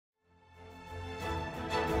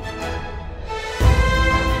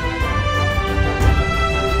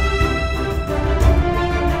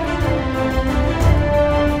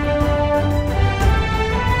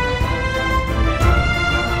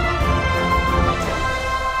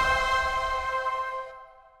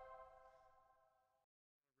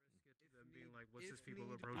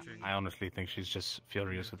I honestly think she's just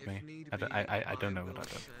furious with me. I don't know what I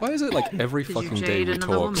did. Why is it like every fucking day we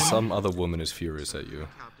talk, some other woman is furious at you?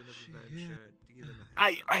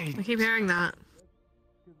 I keep hearing that.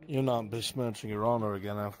 You're not besmirching your honor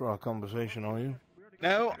again after our conversation, are you?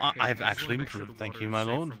 No, I've actually improved. Thank you, my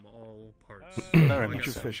lord. Very much.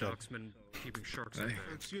 Fish up.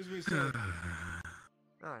 Excuse me, sir.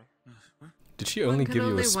 Did she only give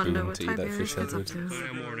you a spoon to eat that fish head with?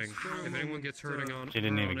 If anyone gets hurting on, She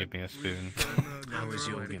didn't even give me a spoon. I was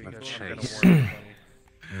you giving a chase. You're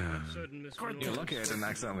lucky I didn't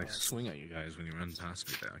accidentally swing at you guys when you ran past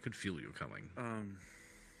me there. I could feel you coming.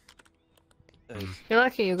 You're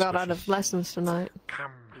lucky you got out of lessons tonight.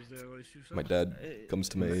 My dad comes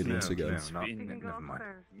to my aid once again. Never mind.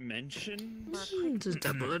 Mentioned? Just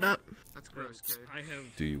double it up. That's gross, Kate.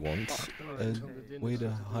 Do you want a way to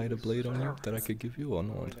hide a blade on you that I could give you or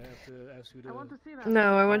not?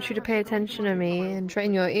 No, I want you to pay attention to me and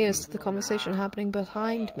train your ears to the conversation happening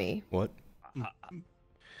behind me. What?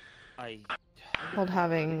 Called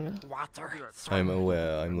having I'm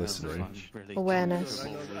aware, I'm listening. awareness. I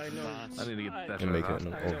need to get better. I'm making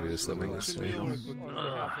it obvious that we're listening.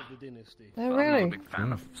 Oh, really? I'm not a big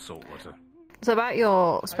fan of saltwater. So about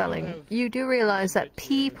your spelling, you do realise that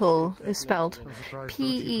people is spelled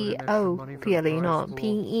P-E-O-P-L-E, not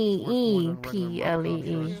P-E-E-P-L-E-E.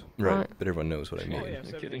 Right, but everyone knows what I mean.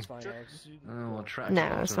 Kidding. No,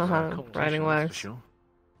 that's not how writing works.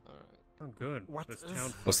 Oh, good.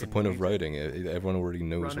 What's the point of writing it? Everyone already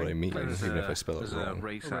knows what I mean, even if I spell it There's a wrong.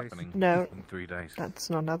 race happening No, in 3 days.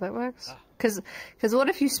 that's not how that works. Because what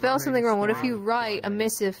if you spell something wrong? What if you write a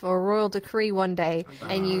missive or a royal decree one day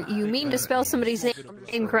and you mean to spell somebody's name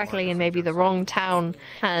incorrectly and maybe the wrong town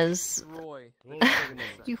has...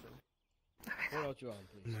 you... Oh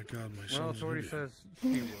my god, my son. Well, it already says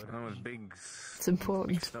he would. Oh, with big, It's important.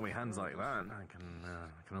 big snowy hands like that, I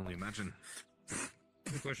can only imagine.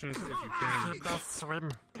 The question is if you can.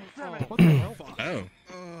 swim. What the hell? Oh.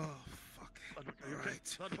 Oh, fuck.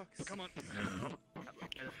 Right. Come on.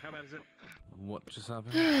 How bad is it? What just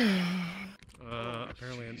happened?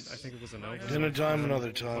 Apparently, I think it was an elf. Dinner time,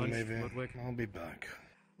 another time, maybe. I'll be back.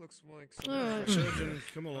 Looks like surgeon,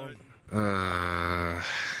 come along.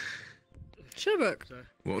 Sherbrooke.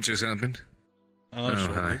 What just happened? Oh,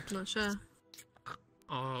 hi. Not sure.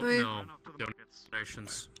 Oh, Wait. no.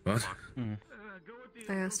 Donations. What?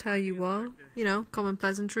 I asked how you are. You know, common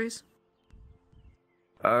pleasantries.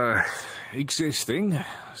 Existing.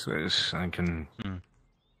 So I can...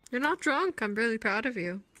 You're not drunk. I'm really proud of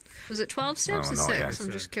you. Was it 12 steps Oh, or not 6? yet.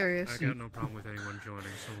 I'm just curious. I got no problem with anyone joining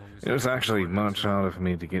so long as It was actually much harder for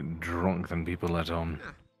me to get drunk than people let on.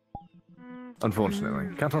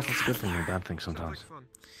 Unfortunately. Can't tell if it's a good thing or a bad thing sometimes.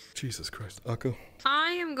 Jesus Christ. Akko.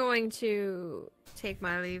 I am going to take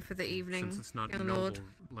my leave for the evening, since it's not young noble, lord.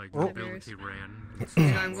 like Oh. nobility ran.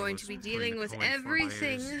 And I'm going to be dealing with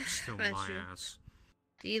everything Still that my you- ass.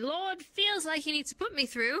 the Lord feels like he needs to put me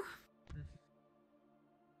through.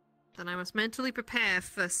 Then I must mentally prepare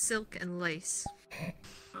for silk and lace.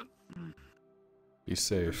 Be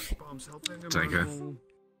safe. Bomb's helping him Take her. out. Mm.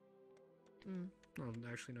 Well,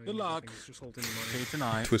 actually, no. Good luck. He's just holding the money. See you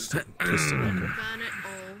tonight. Twist it. Twist it, Akko. Burn it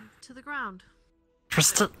all to the ground.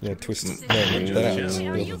 Yeah, twist it. Are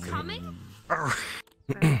That. you coming?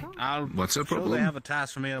 I'll What's the sure they problem? have a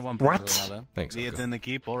task for me at one point or another. Thanks, Be it Akko. in the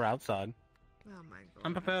keep or outside. Oh my god.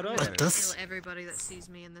 I'm prepared I'm always. gonna kill everybody that sees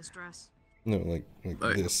me in this dress. No, like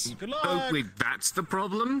this. Good luck! Oh, wait, that's the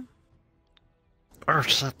problem?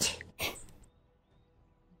 Shit.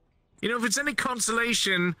 You know, if it's any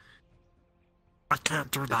consolation... I can't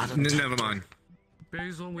do that. Never mind.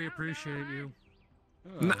 Basil, we appreciate you.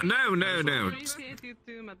 No.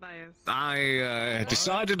 I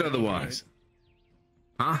decided otherwise.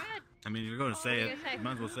 Huh? I mean, you're going to say it. You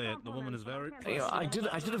might as well say it. The woman is very... You know, I did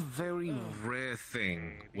a very rare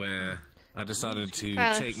thing where I decided to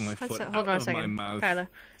Kyla, take my let's- foot hold out on a of my second. mouth. Kyla,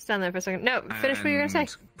 stand there for a second. No, finish what you were gonna say.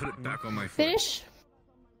 and Put it back on my foot. Finish.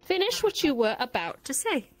 Finish what you were about to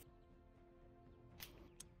say.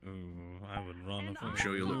 Ooh, I would run. I'm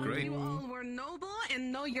sure you look great. You all were noble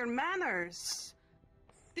and know your manners.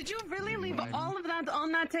 Did you really leave all of that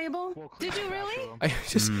on that table? Did you really? I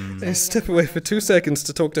just I step away for 2 seconds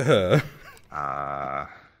to talk to her.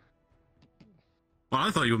 Well, I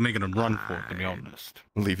thought you were making a run for it, to be honest.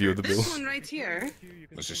 Leave you the bill. This one right here.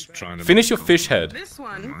 I was just trying to... Finish your fish head. This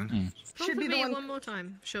one Mind? should be the Compliment me one. one more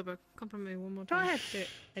time, Sherbrooke. Compliment me one more Go time. ahead. Do it.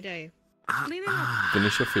 I dare you. Clean it up.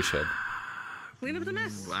 Finish your fish head. Clean up the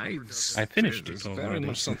mess. I finished There's it very already.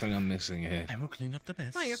 much something I'm missing here. I will clean up the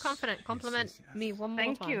mess. Oh, you're confident. Compliment me one more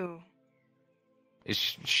Thank time. you. Is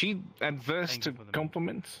she adverse to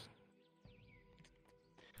compliments?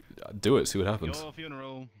 do it. See what happens. Your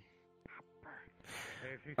funeral.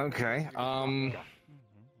 Okay.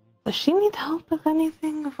 Does she need help with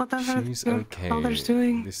anything? Of whatever She's your okay. father's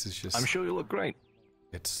doing? This is just. I'm sure you look great.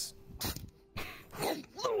 It's.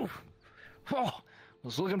 Oh, I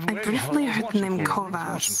was looking for I briefly heard the name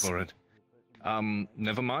Kovas. for it.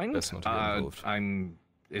 Never mind. Let's not get involved.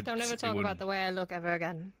 Don't ever talk about the way I look ever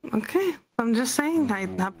again. Okay, I'm just saying, I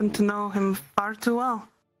happen to know him far too well.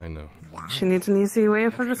 I know. She needs an easy way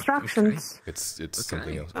for distractions. It's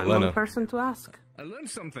something else. I'm one Elena. person to ask. I learned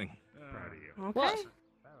something. Okay. What?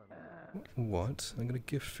 What? I got a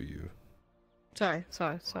gift for you. Sorry.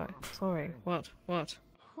 What? Look.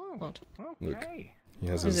 Okay. He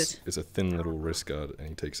has Is his. it? It's a thin little wrist guard, and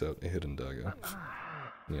he takes out a hidden dagger.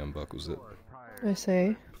 And he unbuckles it. I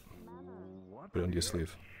see. Put it under your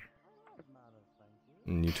sleeve.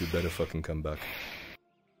 And you two better fucking come back.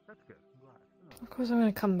 Of course I'm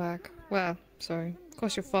gonna come back. Well, sorry. Of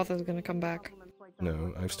course your father's gonna come back.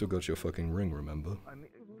 No, I've still got your fucking ring, remember?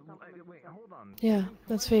 Yeah,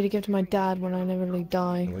 that's for you to give to my dad when I inevitably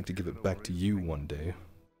die. I'd like to give it back to you one day.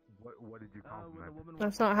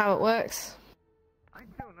 That's not how it works.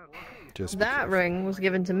 Just That ring was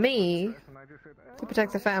given to me to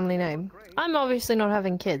protect the family name. I'm obviously not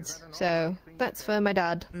having kids, so that's for my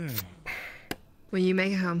dad. When you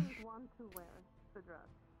make it home.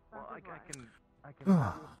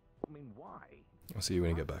 I'll see you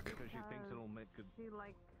when you get back.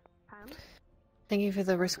 Thank you for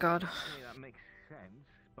the wrist guard. That makes sense,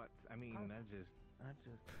 but I mean,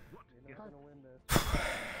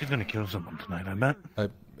 She's gonna kill someone tonight, I bet. I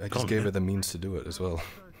just gave her the means to do it as well.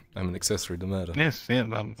 I'm an accessory to murder. Yes, yeah,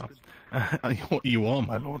 you are,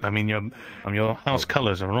 my lord. I mean, your house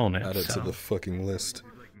colours are on it. Add it so. to the fucking list.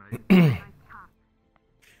 I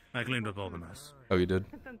cleaned up all the mess. Oh, you did?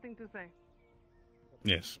 Something to say.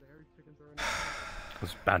 Yes.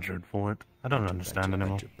 Was badgered for it. I don't understand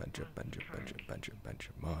anymore. Badger,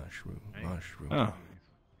 mushroom. Oh.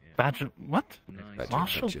 Badger? What?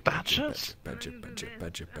 Marshall badgers? Badger,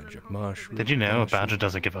 mushroom. Did you know a badger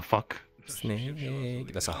doesn't give a fuck?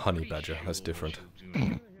 Snake. That's a honey badger. That's different.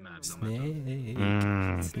 Snake.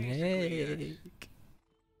 Snake.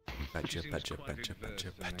 Badger.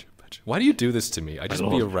 Why do you do this to me? I just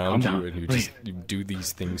be around you and you do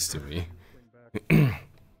these things to me.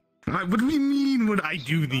 What do you mean would I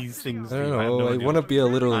do these things? I don't know, I want to be a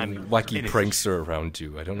little wacky prankster around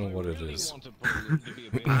you. I don't know what it is.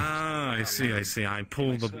 Ah, I see. I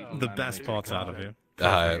pull the best parts out of you.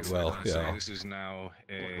 Well, yeah. This is now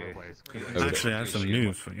Actually, I have some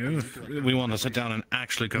news for you. If we want to sit down and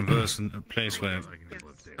actually converse in a place where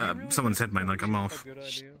someone's head might not come off.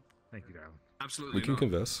 Thank you, darling. absolutely We can not.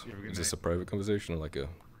 converse. Is this a private conversation or like a...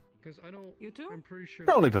 Because I don't. You too? I'm pretty sure.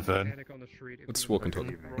 Probably preferred. Panic on the street if Let's we walk and were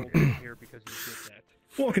talk. here because you did that.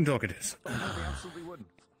 Walk and talk it is. They absolutely wouldn't.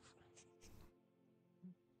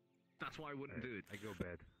 That's why I wouldn't do it. I go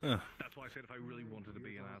bed. That's why I said if I really wanted to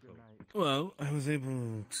be an asshole. Well, I was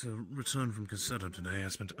able to return from Cassetta today. I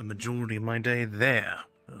spent a majority of my day there.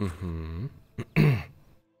 Mm-hmm.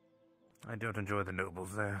 I don't enjoy the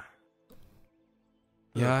nobles there.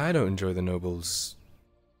 Yeah, I don't enjoy the nobles.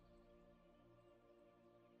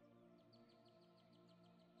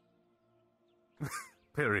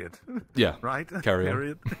 Period. Yeah. Right? Carry on.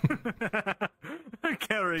 Period.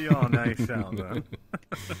 Carry on, I shall then.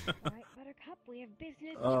 Right, Buttercup, we have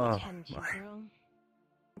business to Oh, attend to, my. girl.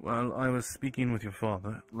 Well, I was speaking with your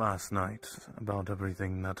father last night about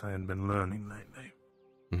everything that I had been learning lately.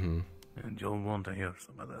 Mm-hmm. And you'll want to hear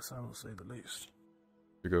some of this, I will say the least.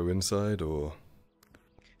 You go inside or...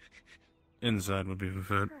 Inside would be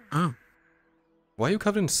preferred. Oh. Why are you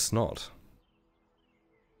covered in snot?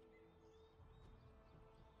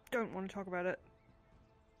 Don't want to talk about it.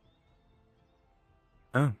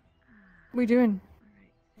 Oh. What are you doing?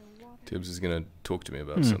 Tibbs is gonna talk to me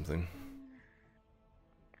about something.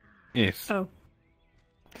 Yes. Oh.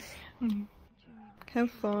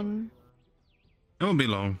 Have fun. It won't be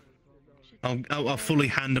long. I'll fully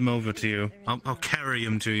hand him over to you. I'll carry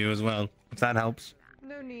him to you as well, if that helps.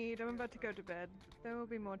 No need. I'm about to go to bed. There will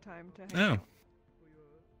be more time to hang Oh. out.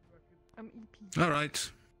 I'm EP. All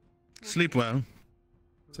right. Sleep well.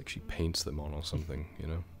 It's like she paints them on or something, you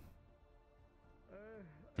know?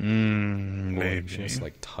 Or Maybe. she just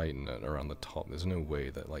like tighten it around the top. There's no way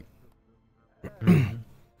that like...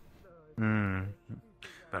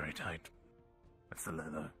 Very tight. That's the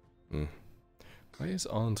leather. Why is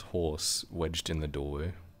Aunt's horse wedged in the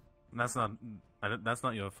doorway? That's not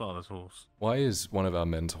your father's horse. Why is one of our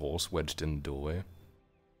men's horse wedged in the doorway?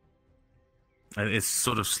 It's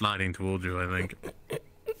sort of sliding towards you, I think.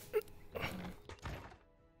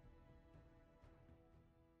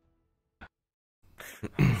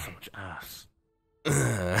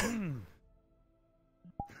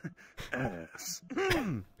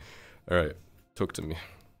 Alright, talk to me.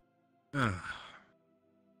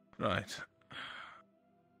 Right.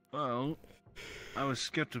 Well, I was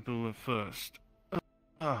skeptical at first.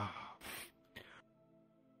 But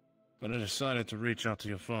I decided to reach out to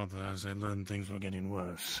your father as I learned things were getting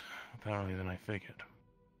worse, apparently, than I figured.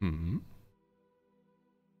 Mm-hmm.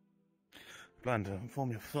 Plan to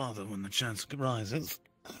inform your father when the chance arises.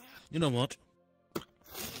 You know what?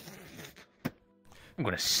 I'm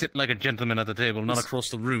gonna sit like a gentleman at the table, not across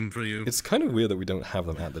the room for you. It's kind of weird that we don't have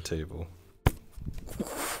them at the table.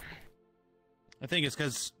 I think it's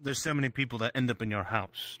because there's so many people that end up in your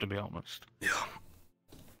house, to be honest. Yeah.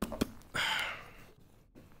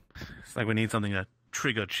 It's like we need something to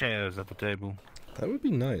trigger chairs at the table. That would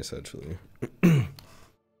be nice, actually.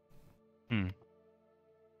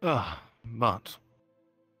 But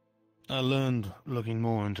I learned looking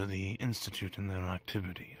more into the Institute and their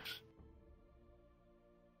activities.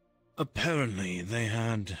 Apparently, they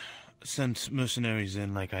had sent mercenaries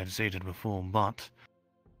in like I had stated before, but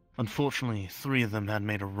unfortunately, 3 of them had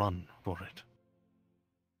made a run for it.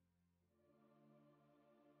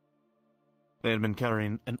 They had been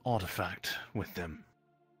carrying an artifact with them.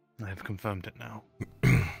 I have confirmed it now.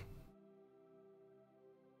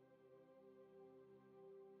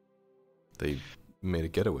 They made a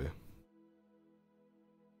getaway.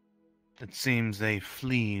 It seems they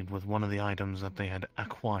fled with one of the items that they had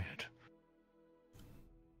acquired.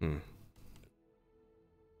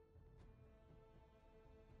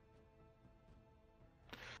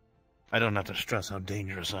 I don't have to stress how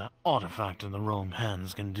dangerous an artifact in the wrong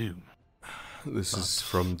hands can do. This is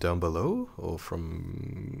from down below, or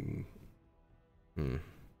from...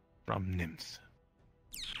 From nymphs.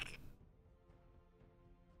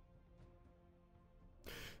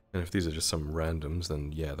 And if these are just some randoms,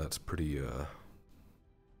 then yeah, that's pretty,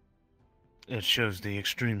 It shows the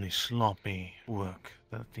extremely sloppy work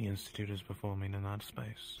that the Institute is performing in that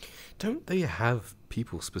space. Don't they have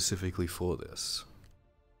people specifically for this?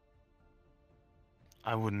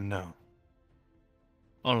 I wouldn't know.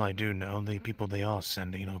 All I do know, the people they are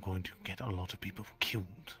sending are going to get a lot of people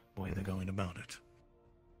killed the way they're going about it.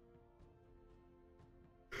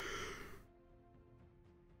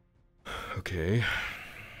 Okay.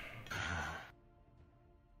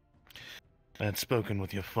 I had spoken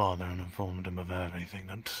with your father and informed him of everything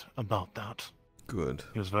about that. Good.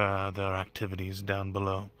 He was aware of their activities down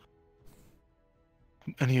below.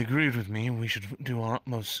 And he agreed with me we should do our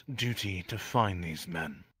utmost duty to find these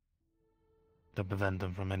men. To prevent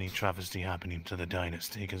them from any travesty happening to the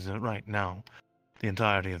dynasty, because right now, the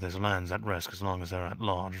entirety of this land's at risk as long as they're at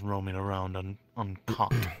large, roaming around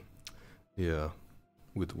uncaught. Yeah.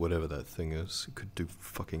 With whatever that thing is, it could do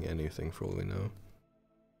fucking anything for all we know.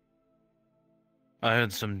 I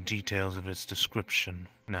heard some details of its description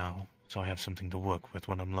now, so I have something to work with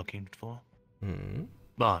when I'm looking for.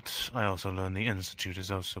 But I also learned the Institute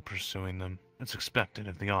is also pursuing them. It's expected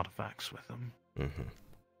if the artifact's with them.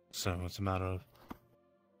 So it's a matter of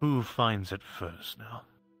who finds it first now.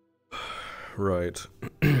 Right.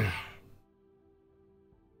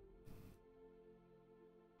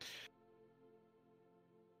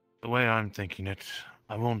 The way I'm thinking it,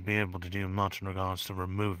 I won't be able to do much in regards to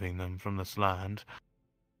removing them from this land,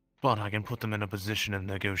 but I can put them in a position of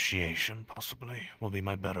negotiation, possibly, will be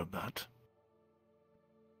my better bet.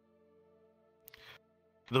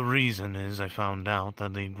 The reason is I found out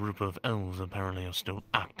that the group of elves apparently are still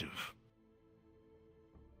active.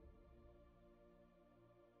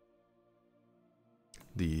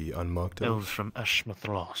 The unmarked Elves from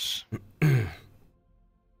Eshmathlos.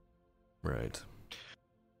 Right.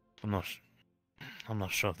 I'm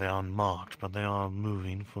not sure if they are unmarked, but they are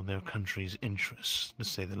moving for their country's interests, to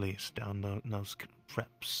say the least, down those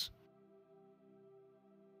preps.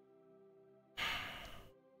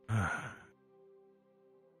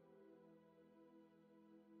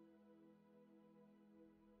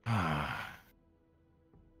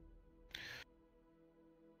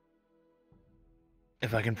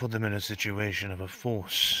 If I can put them in a situation of a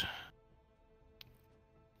force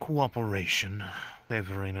cooperation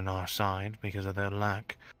favoring on our side because of their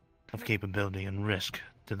lack of capability and risk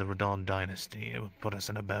to the Radon dynasty, it would put us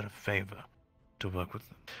in a better favor to work with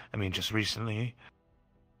them. I mean, just recently,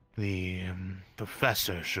 the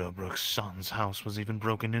Professor Sherbrooke's son's house was even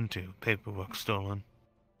broken into, paperwork stolen.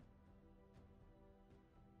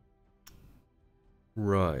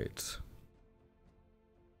 Right.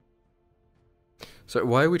 So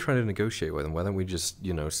why are we trying to negotiate with them? Why don't we just,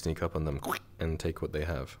 you know, sneak up on them and take what they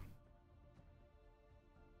have?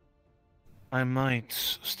 I might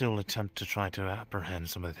still attempt to try to apprehend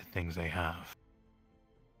some of the things they have.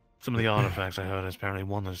 Some of the artifacts I heard is apparently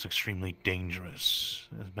one that's extremely dangerous.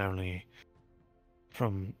 Apparently,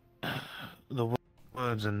 from the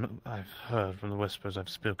words and I've heard from the whispers I've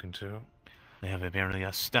spoken to, they have apparently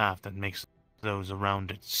a staff that makes those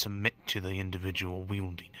around it submit to the individual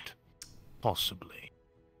wielding it. Possibly.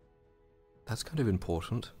 That's kind of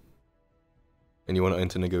important. And you want to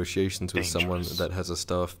enter negotiations with someone that has a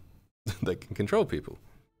staff that can control people.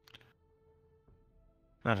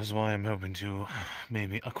 That is why I'm hoping to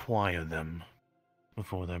maybe acquire them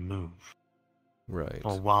before they move. Right.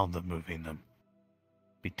 Or while they're moving them.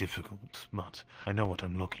 Be difficult, but I know what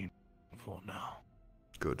I'm looking for now.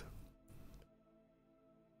 Good.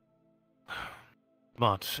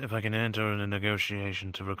 But if I can enter in a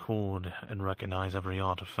negotiation to record and recognize every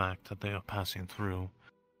artifact that they are passing through,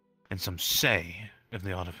 and some say if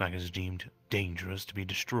the artifact is deemed dangerous to be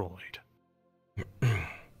destroyed.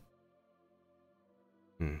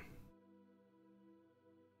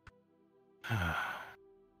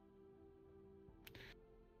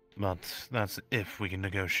 But that's if we can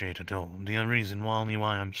negotiate at all. The only reason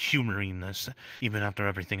why I'm humoring this, even after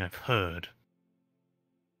everything I've heard,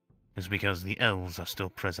 is because the elves are still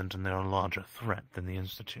present and they're a larger threat than the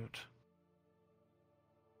Institute.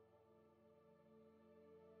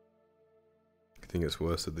 I think it's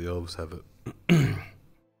worse that the elves have it.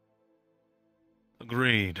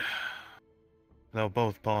 Agreed. Though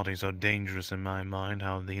both parties are dangerous in my mind,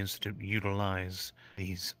 how the Institute utilize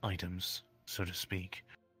these items, so to speak.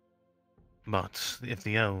 But if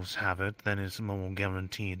the elves have it, then it's more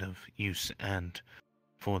guaranteed of use and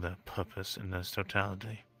for their purpose in its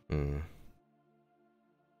totality. The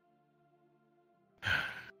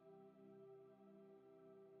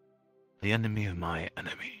enemy of my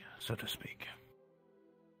enemy, so to speak.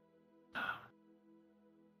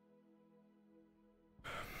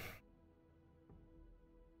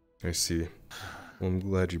 I see. Well, I'm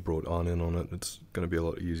glad you brought Arn in on it. It's going to be a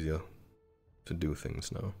lot easier to do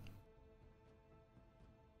things now.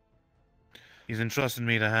 He's entrusted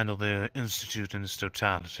me to handle the Institute in its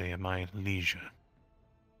totality at my leisure.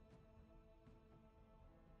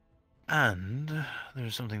 And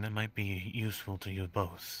there's something that might be useful to you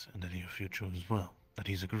both in the near future as well, that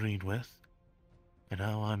he's agreed with, and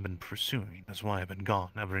how I've been pursuing. That's why I've been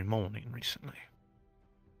gone every morning recently.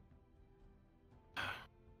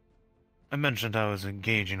 I mentioned I was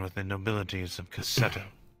engaging with the nobilities of Cassetto.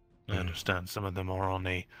 I understand some of them are on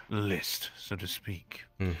a list, so to speak.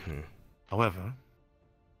 However,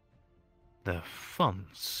 their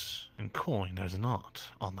funds and coin is not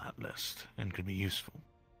on that list and could be useful.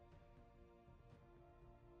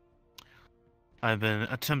 I've been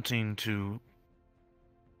attempting to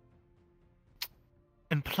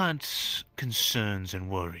implant concerns and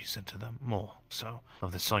worries into them, more so,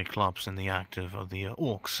 of the Cyclops and the active of the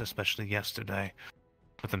Orcs, especially yesterday,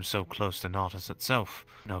 with them so close to Nautis itself,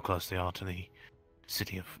 and how close they are to the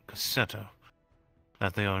city of Cassetto,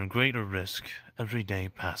 that they are in greater risk every day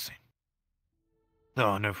passing. There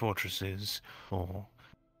are no fortresses or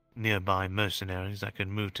nearby mercenaries that could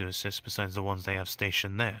move to assist besides the ones they have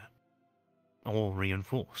stationed there, or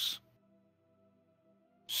reinforce.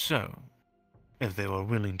 So, if they were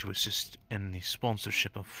willing to assist in the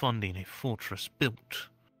sponsorship of funding a fortress built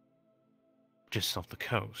just off the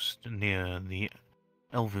coast, near the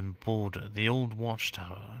Elven border, the old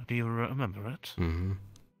watchtower, do you remember it?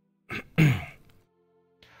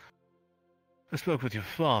 I spoke with your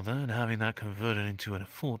father, and having that converted into a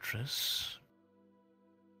fortress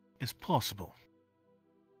is possible.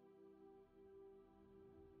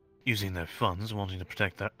 Using their funds, wanting to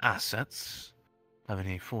protect their assets,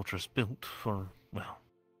 having a fortress built for, well,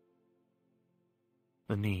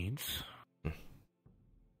 the needs.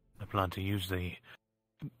 I plan to use the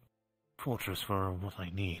fortress for what I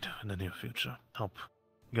need in the near future. Help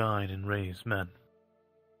guide and raise men.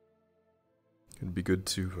 It'd be good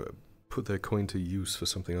to put their coin to use for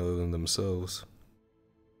something other than themselves.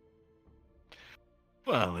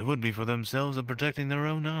 Well, it would be for themselves and protecting their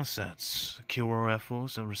own assets. A cure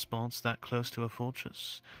efforts a response that close to a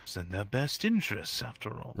fortress. It's in their best interests, after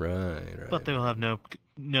all. Right. But they will have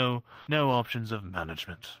no options of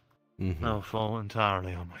management. They'll fall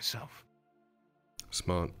entirely on myself.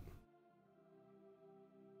 Smart.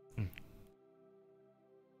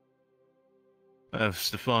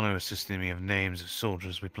 Stefano assisted me of names of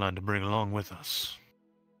soldiers we plan to bring along with us.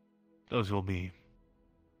 Those will be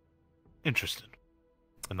interested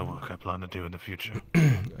in the work I plan to do in the future.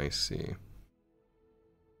 I see.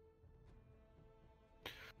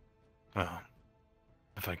 Well,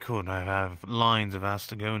 if I could, I have lines of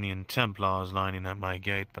Astagonian Templars lining at my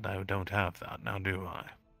gate, but I don't have that now, do I?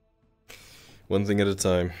 One thing at a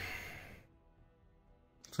time.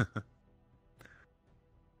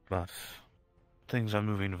 But things are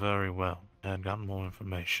moving very well. I had gotten more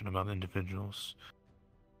information about individuals.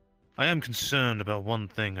 I am concerned about one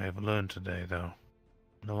thing I have learned today, though.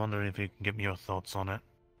 I wonder if you can give me your thoughts on it.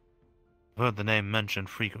 I've heard the name mentioned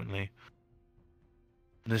frequently.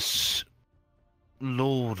 This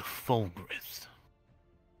Lord Fulgrith.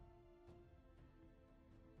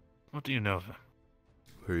 What do you know of him?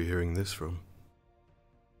 Where are you hearing this from?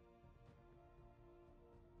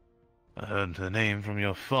 I heard the name from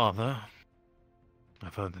your father.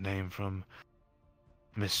 I've heard the name from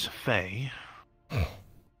Miss Fay.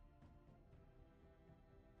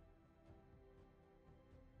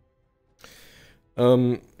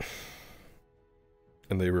 And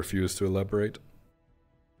they refuse to elaborate?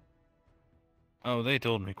 Oh, they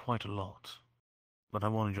told me quite a lot. But I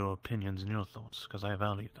wanted your opinions and your thoughts, because I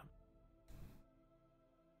value them.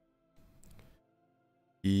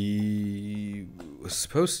 He was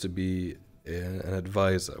supposed to be an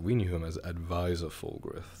advisor. We knew him as Advisor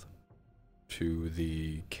Fulgrith to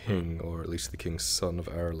the king, or at least the king's son of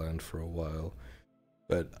Ireland for a while.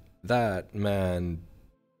 But that man,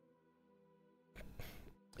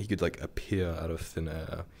 he could like appear out of thin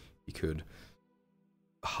air. He could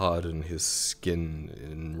harden his skin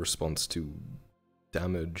in response to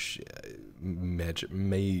damage,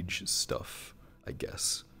 mage stuff, I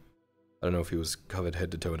guess. I don't know if he was covered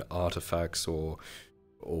head to toe in artifacts or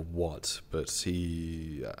what, but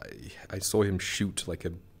I saw him shoot like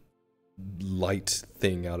a light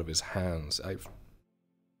thing out of his hands.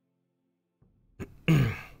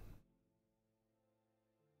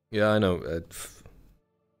 Yeah, I know.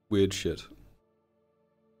 Weird shit.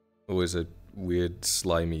 Always a weird,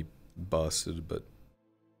 slimy bastard, but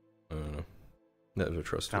I don't know. Never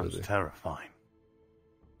trustworthy. Sounds terrifying.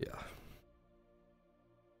 Yeah.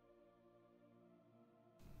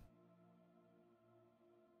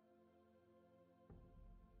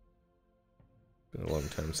 Been a long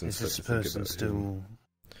time since. Is this person still?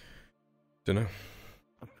 Don't know.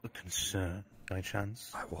 A concern, by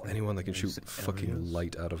chance? Well, anyone that can shoot fucking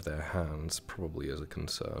light out of their hands probably is a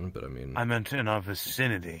concern, but I mean... I meant in our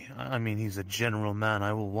vicinity. I mean, he's a general man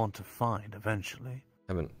I will want to find eventually.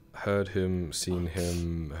 Haven't heard him, seen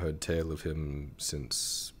him, heard tale of him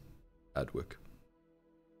since Adwick.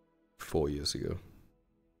 4 years ago.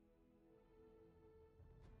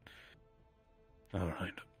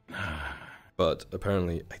 Alright. But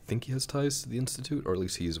apparently, I think he has ties to the Institute, or at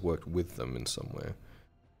least he's worked with them in some way.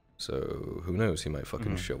 So, who knows, he might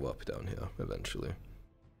fucking show up down here, eventually.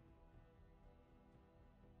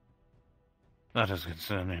 That is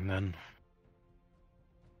concerning, then.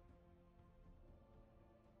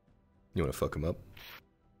 You wanna fuck him up?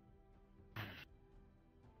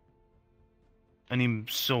 Any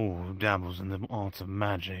soul who dabbles in the arts of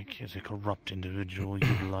magic is a corrupt individual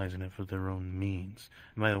utilizing it for their own means.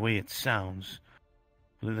 And by the way it sounds,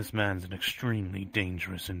 this man's an extremely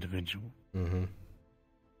dangerous individual. Mm-hmm.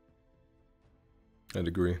 I'd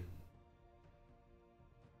agree.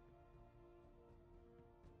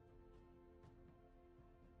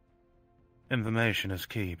 Information is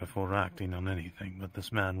key before acting on anything, but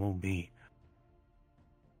this man will be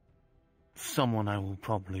someone I will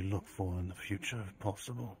probably look for in the future, if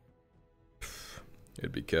possible.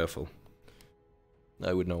 You'd be careful.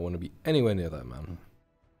 I would not want to be anywhere near that man.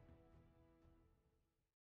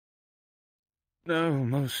 No,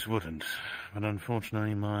 most wouldn't, but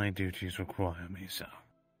unfortunately my duties require me so.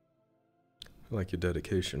 I like your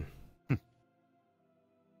dedication.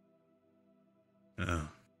 Yeah.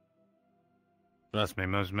 Trust me,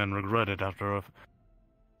 most men regret it after a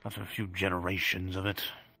few generations of it.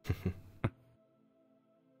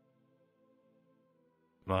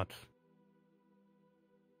 But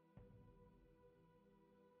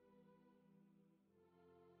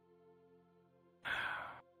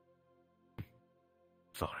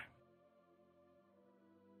sorry.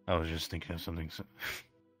 I was just thinking of something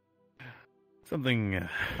something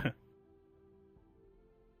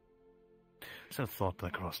it's a thought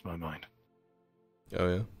that crossed my mind.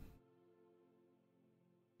 Oh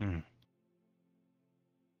yeah?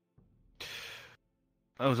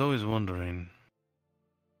 I was always wondering,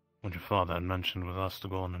 when your father had mentioned with us to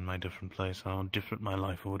go on in my different place, how different my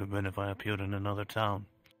life would have been if I appeared in another town,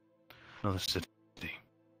 another city.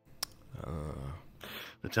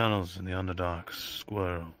 The tunnels in the Underdark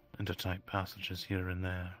squirrel into tight passages here and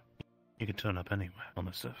there. You could turn up anywhere on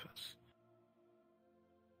the surface.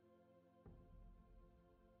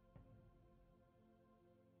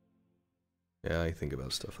 Yeah, I think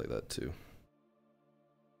about stuff like that too.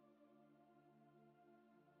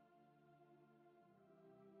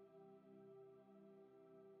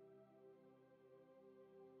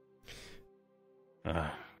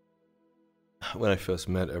 when I first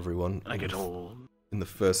met everyone, I get old. in the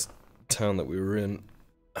first town that we were in,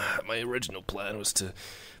 my original plan was to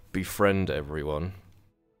befriend everyone,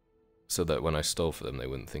 so that when I stole for them, they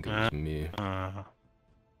wouldn't think it was me.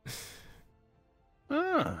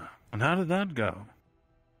 And how did that go?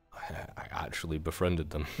 I actually befriended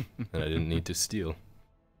them, and I didn't need to steal.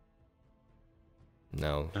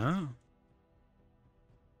 Now,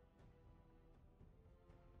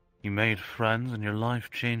 you made friends, and your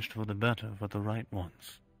life changed for the better, for the right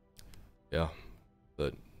ones. yeah,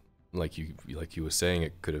 but like you were saying,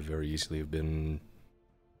 it could have very easily have been,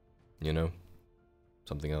 you know,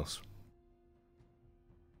 something else.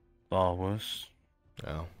 Far worse.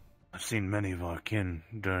 Yeah. I've seen many of our kin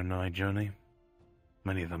during my journey.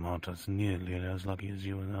 Many of them aren't as nearly as lucky as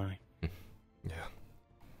you and I. Yeah.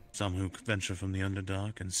 Some who venture from the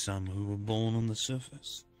Underdark, and some who were born on the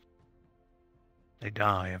surface. They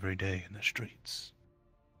die every day in the streets.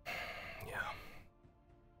 Yeah.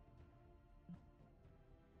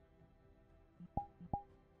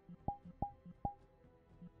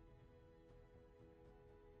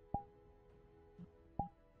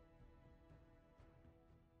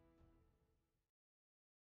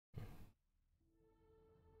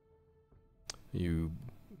 You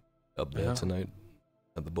up there tonight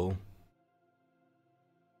at the ball?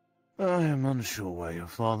 I am unsure where your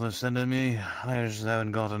father's sending me. I just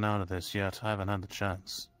haven't gotten out of this yet. I haven't had the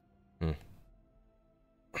chance.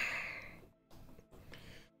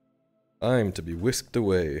 I'm to be whisked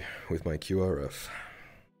away with my QRF.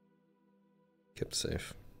 Kept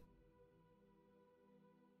safe.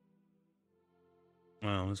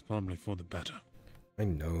 Well, it's probably for the better. I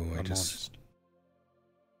know, I just...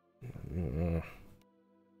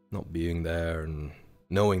 not being there and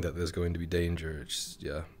knowing that there's going to be danger, it's just,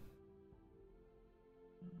 yeah.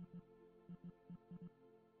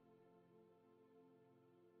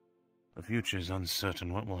 The future's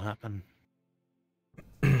uncertain. What will happen?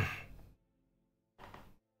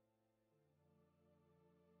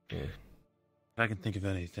 Yeah. If I can think of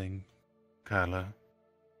anything, Kyla,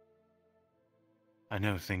 I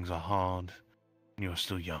know things are hard, and you're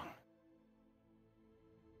still young.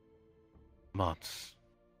 But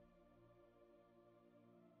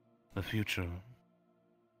the future,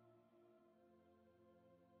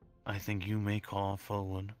 I think you may call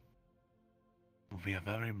forward, will be a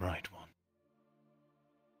very bright one.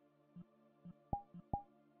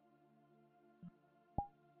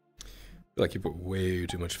 I feel like you put way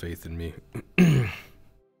too much faith in me.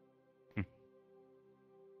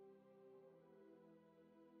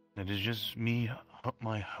 It is just me,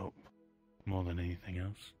 my hope, more than anything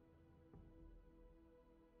else.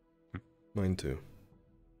 Mine too.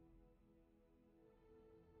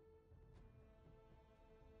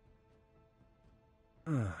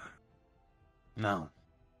 Now,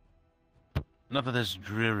 enough of this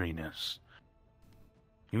dreariness.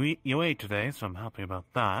 You ate today, so I'm happy about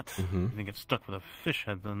that. You didn't get stuck with a fish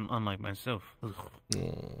head, then, unlike myself.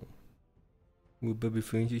 Oh. Well, baby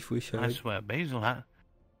friendjes fish head. I swear, Basil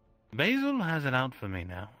has it out for me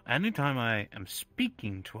now. Anytime I am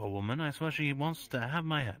speaking to a woman, I swear she wants to have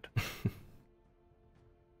my head.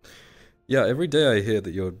 Yeah, every day I hear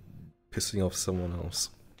that you're pissing off someone else.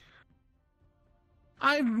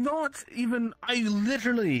 I'm not even... I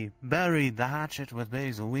literally buried the hatchet with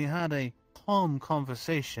Basil. We had a calm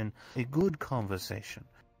conversation, a good conversation.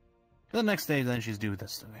 The next day, then, she's do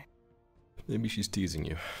this to me. Maybe she's teasing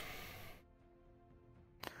you.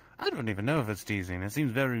 I don't even know if it's teasing. It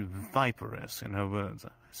seems very viperish in her words,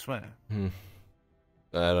 I swear. I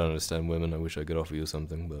don't understand women. I wish I could offer you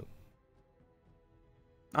something, but...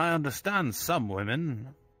 I understand some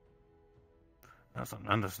women. I don't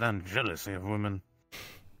understand jealousy of women.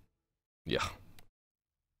 Yeah.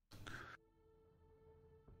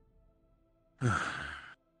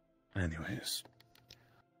 Anyways.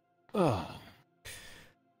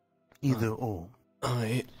 Either or.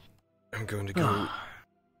 I am going to go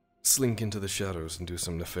slink into the shadows and do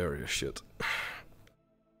some nefarious shit.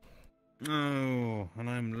 Oh, and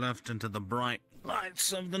I'm left into the bright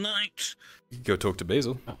lights of the night. You can go talk to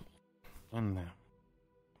Basil. Oh, no.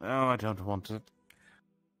 Oh, I don't want to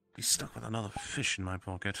be stuck with another fish in my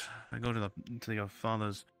pocket. I go to your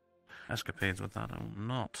father's escapades with that. I will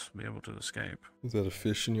not be able to escape. Is that a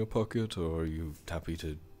fish in your pocket, or are you happy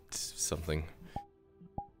to something?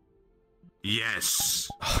 Yes,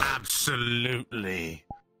 absolutely.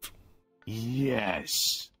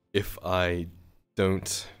 Yes. If I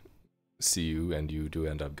don't see you and you do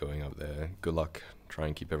end up going up there, good luck. Try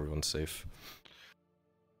and keep everyone safe.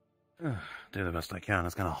 Do the best I can.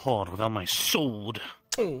 It's kind of hard without my sword.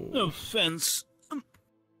 Oh. No offense.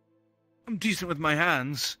 I'm decent with my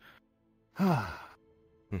hands. Well,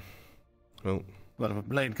 But if a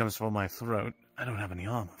blade comes for my throat, I don't have any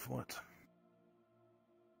armor for it.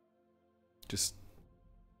 just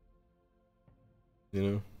you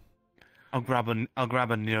know. I'll grab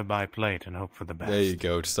a nearby plate and hope for the best. There you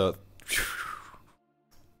go. Just start.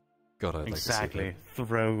 God, I'd Exactly. like to see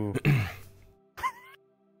Throw.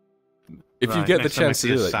 If you Right, get the next time I chance to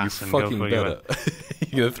see do that, you assassin, go fucking for you. better.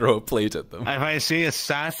 You're gonna throw a plate at them. If I see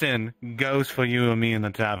assassin goes for you or me in the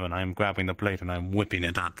tavern, I'm grabbing the plate and I'm whipping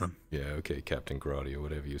it at them. Yeah, okay, Captain Gradia,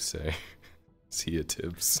 whatever you say. See ya,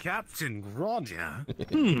 Tibbs. Captain Gradia?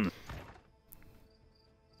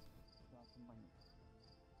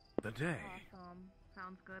 The day. Awesome.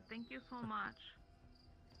 Sounds good. Thank you so much.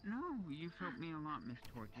 No, you've helped me a lot, Miss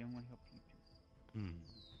Torty. I want to help you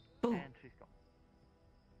too. Ooh. And she's gone.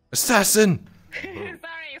 Assassin! Sorry, you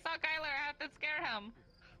saw Kyler. I have to scare him.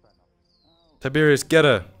 Tiberius, get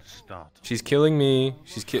her! Start. She's killing me.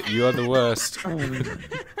 You are the worst. I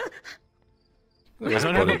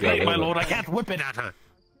don't have a plate, my lord. I can't whip it at her.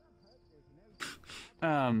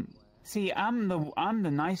 See, I'm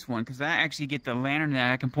the nice one because I actually get the lantern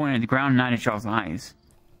that I can point at the ground and not at y'all's eyes.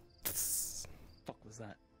 Fuck was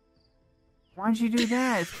that? Why'd you do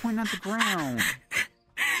that? It's pointing at the ground.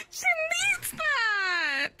 She needs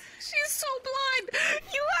that. She's so blind.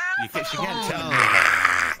 You have. She can't tell.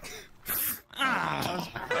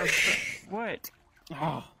 What?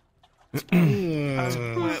 Oh.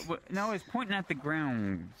 No, it's pointing at the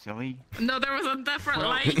ground, silly. No, there was a different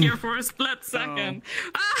light here for a split second.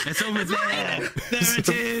 It's over there. There it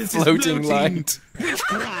is. Floating light. Where is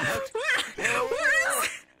it?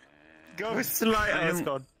 Ghost light. Oh, it's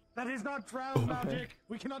gone. That is not drown magic.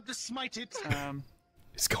 We cannot smite it.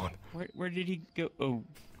 It's gone. Where did he go? Oh,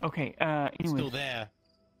 okay. Anyway. Still there.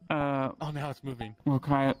 Oh, now it's moving. Lord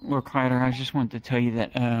Clyder, I just wanted to tell you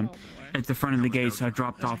that at the front of the gates, I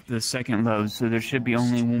dropped off the second load, so there should be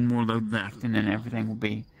only one more load left, and then everything will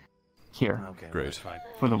be here. Okay, great.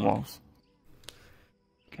 For the walls.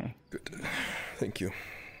 Okay. Good. Thank you.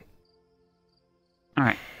 All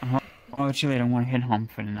right. I'll let you later. I want to head home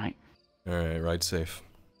for the night. All right, ride safe.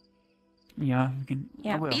 Yeah, we can.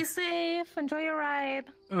 Yeah, I will. be safe. Enjoy your ride.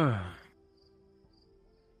 I'm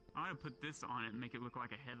gonna put this on it and make it look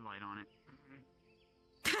like a headlight on it.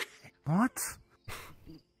 What?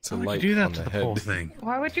 It's a Why would light you do that on to the the poor head. thing?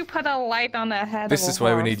 Why would you put a light on the head This of a is why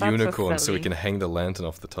we horse? need That's unicorns, so we silly. can hang the lantern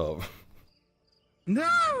off the top. No,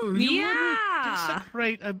 you Yeah. wouldn't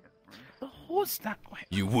desecrate a horse that way.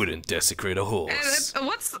 You wouldn't desecrate a horse.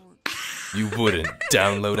 What's... You wouldn't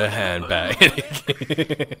download a handbag.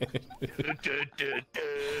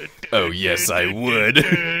 Oh yes, I would.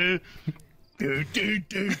 Get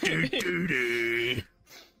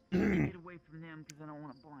away from them because I don't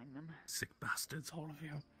want to blind them. Sick bastards, all of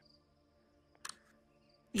you.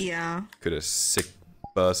 Yeah. Could a sick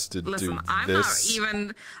bastard Listen, do I'm this?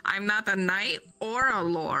 I'm not a knight or a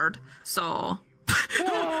lord, so...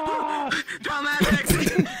 Draw magic!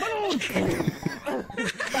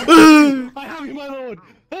 I have you, my lord!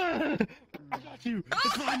 I got you!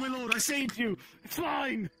 It's fine, my lord! I saved you! It's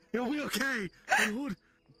fine! You'll be okay! My lord!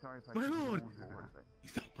 My lord!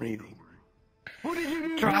 He's not breathing. What did you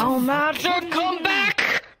do? Draw magic, come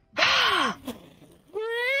back!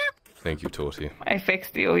 Thank you, Torty. I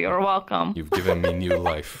fixed you, you're welcome. You've given me new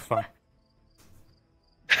life. What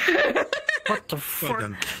the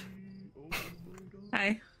fuck?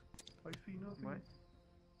 Hi. What?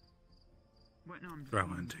 What? No, I'm just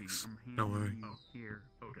Romantics. I'm Don't worry. handing you here.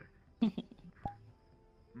 Okay.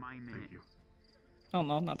 My minute. Oh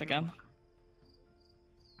no, not again.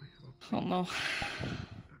 Oh no.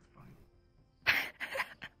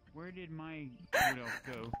 Where did my wood elf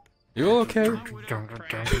go? You okay? I'm not drunk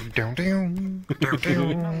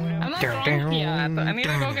yet. I need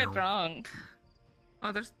to go get drunk.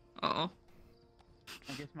 Oh, there's... Uh-oh.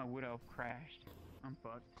 I guess my wood elf crashed. I'm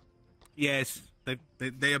fucked. Yes,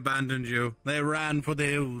 they abandoned you. They ran for the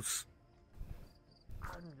hills.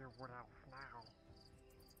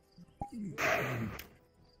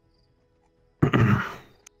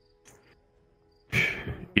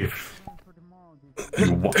 If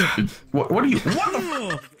you want, what are you?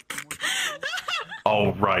 What?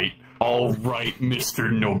 All right,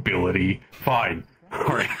 Mr. Nobility. Fine. All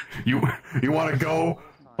right, you want to go?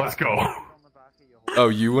 Let's go. Oh,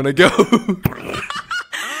 you want to go?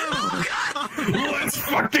 Let's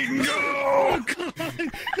fucking go!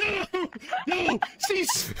 No!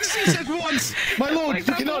 Cease at once! My lord, you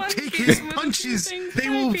cannot take his punches! They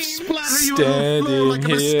will splatter you on the floor like a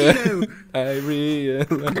mosquito! I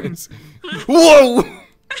realize. Whoa!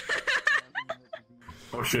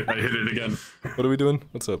 Oh shit, I hit it again. What are we doing?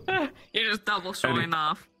 What's up? You're just double showing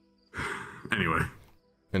off. Anyway.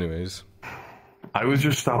 Anyways. I was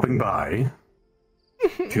just stopping by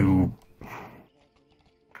to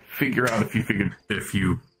figure out if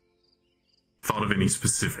you thought of any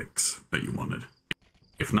specifics that you wanted.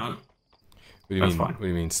 If not, that's fine. What do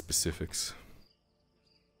you mean specifics?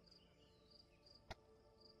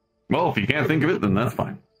 Well, if you can't think of it, then that's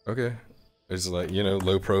fine. Okay. It's like, you know,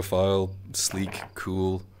 low profile, sleek,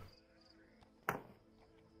 cool.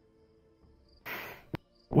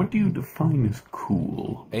 What do you define as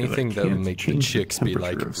cool? Anything that would make the chicks be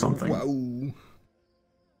like, something. wow.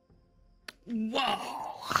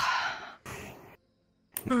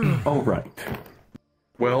 Whoa. All right.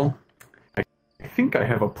 Well, I think I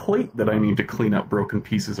have a plate that I need to clean up broken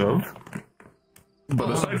pieces of. But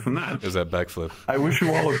aside from that, is that backflip? I wish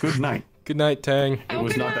you all a good night. Good night, Tang. It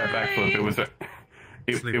was not that backflip.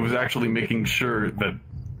 It was actually making sure that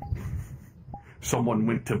someone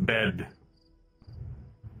went to bed.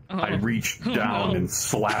 I reached down and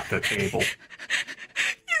slapped a table.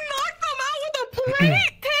 You knocked them out with a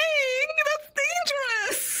plate, Tang! That's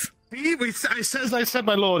dangerous! I said,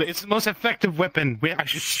 my lord, it's the most effective weapon. I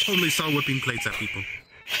should totally saw whipping plates at people.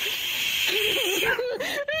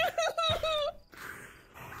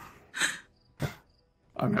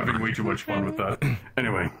 I'm having way too much fun with that.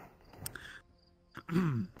 Anyway.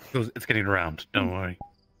 It's getting around, don't worry.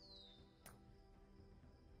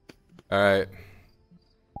 Alright.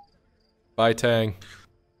 Bye, Tang.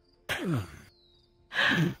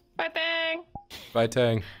 Bye, Tang! Bye,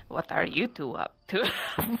 Tang. What are you two up to?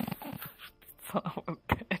 Son of a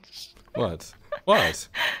bitch. What? What?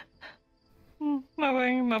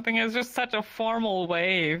 Nothing. It's just such a formal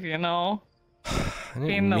wave, you know? I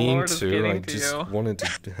didn't mean to. I just wanted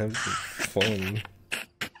to have fun.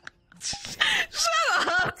 Shut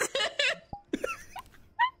up!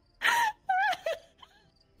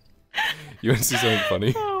 You want to see something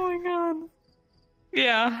funny? Oh my god.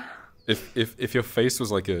 Yeah. If your face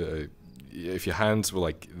was like if your hands were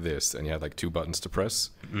like this and you had like two buttons to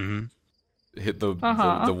press, hit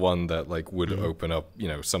the one that like would open up, you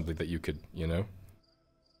know, something that you could, you know.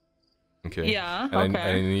 Okay. Yeah. And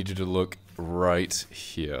I need you to look right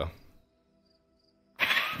here.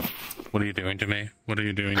 What are you doing to me? What are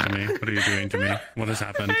you doing to me? What are you doing to me? What has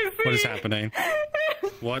happened? What is happening?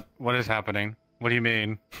 What is happening? What do you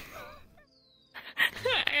mean?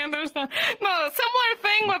 I understand. No, similar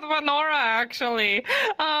thing with Venora, actually.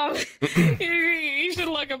 You should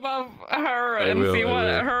look above her and see what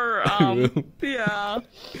her, yeah.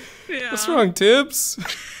 What's wrong, Tibbs?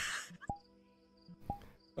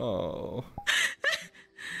 Oh.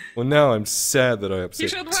 Well, now I'm sad that I upset You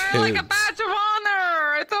should wear Tibbs. like a badge of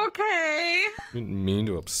honor. It's okay. I didn't mean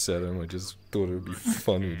to upset him. I just thought it would be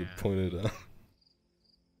funny to point it out.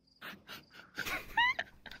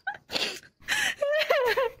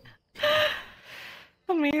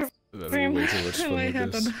 Amazing. That'd be way too much fun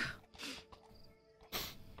with this.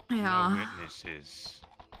 Yeah. Witnesses.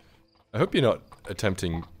 I hope you're not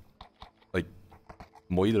attempting, like,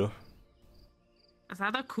 Moira. Is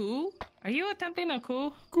that a coup? Are you attempting a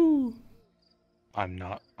coup? Coup. I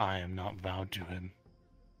am not vowed to him.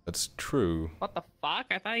 That's true. What the fuck?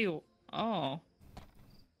 I thought you... Oh.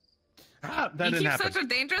 That you didn't keep happen. such a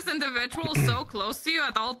dangerous individual so close to you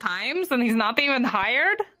at all times, and he's not even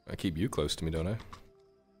hired? I keep you close to me, don't I?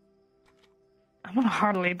 I'm not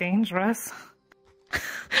hardly dangerous.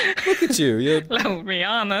 Look at you. You're Let's be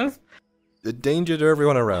honest. a danger to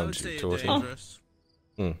everyone around you, You're Torty. dangerous.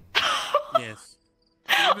 Yes.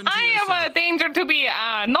 I am a danger to be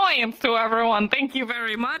annoyance to everyone. Thank you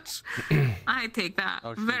very much. I take that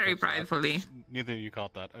very pridefully. Neither of you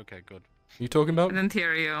caught that. Okay, good. You talking about? I didn't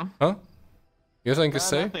hear you. Huh? You got something to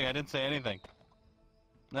say? Nothing. I didn't say anything.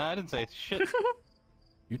 No, I didn't say shit.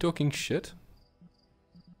 You talking shit?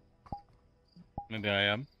 Maybe I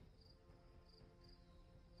am.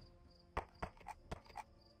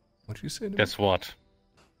 What'd you say to me? Guess what?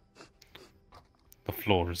 The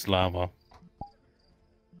floor is lava.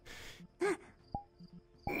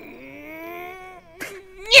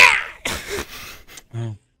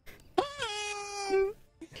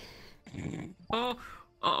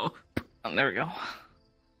 Oh, there we go.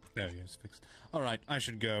 There he is, fixed. Alright, I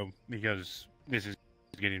should go, because this is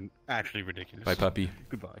getting actually ridiculous. Bye, puppy.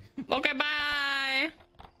 Goodbye. Okay, bye.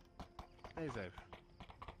 Stay safe.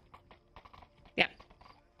 Yeah.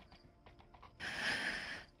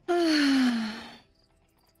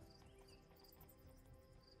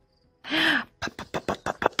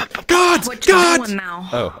 God! What you God! doing now?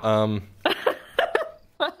 Oh,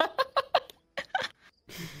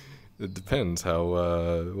 it depends. How,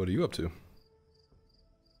 what are you up to?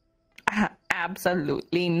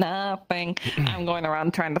 absolutely nothing. I'm going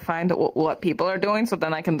around trying to find what people are doing so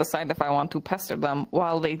then I can decide if I want to pester them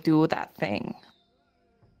while they do that thing.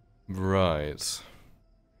 Right.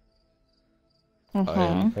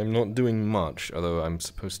 Mm-hmm. I'm not doing much, although I'm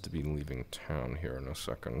supposed to be leaving town here in a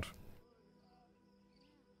second.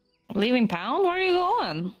 Leaving town? Where are you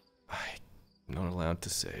going? I'm not allowed to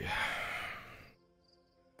say.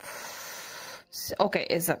 Okay,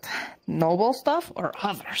 is it noble stuff or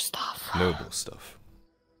other stuff? Noble stuff.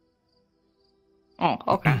 Oh,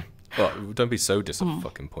 okay. Well, don't be so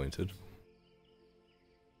disappointed.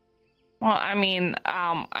 Well, I mean,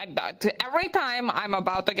 every time I'm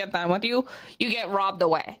about to get done with you, you get robbed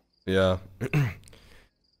away. Yeah.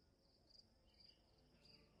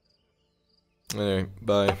 Anyway,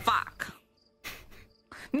 bye. Fuck.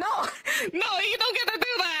 No, you don't get to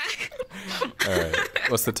do that. Alright,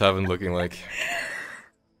 what's the tavern looking like?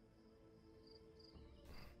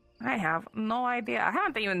 I have no idea. I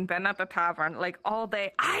haven't even been at the tavern like all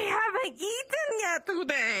day. I haven't eaten yet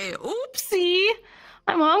today. Oopsie.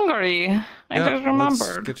 I'm hungry. I just remembered.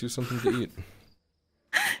 Let's get you something to eat.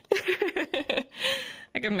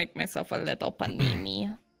 I can make myself a little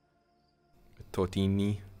panini.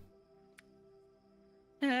 Tortini.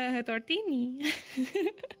 Tortini.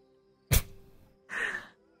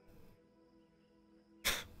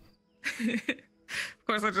 Of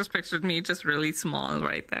course, I just pictured me just really small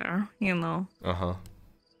right there, you know. Uh-huh.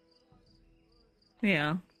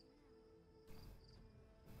 Yeah.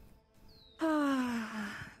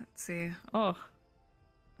 Let's see. Oh,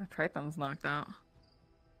 the Triton's knocked out.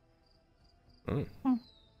 Mm.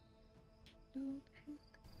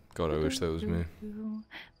 God, I wish that was me.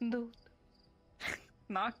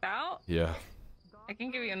 Knocked out? Yeah. I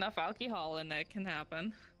can give you enough alcohol and it can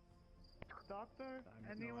happen. Doctor?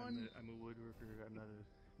 Anyone? I'm a woodworker. I'm not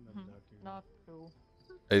a doctor. Not true.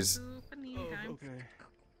 Is okay.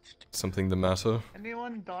 something the matter?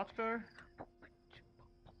 Anyone, doctor?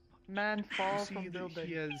 Man fall from building.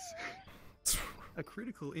 He has a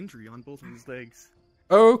critical injury on both of his legs.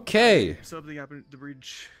 Okay. Something happened at the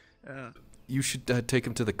bridge. You should take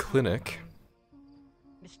him to the clinic.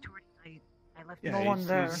 Miss Tori, I left No one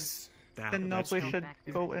there. Then no, we should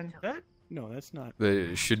go in. No, that's not.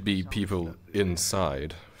 There should be people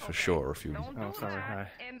inside, for sure, if you In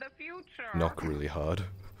the future. knock really hard.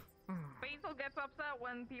 Basil gets upset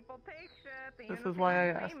when people take shit. This is why I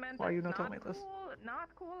asked. Why you not tell me this? Not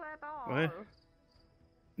cool at all. What?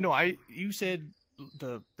 No, you said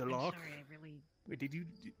the lock. Sorry, I really. Wait, did you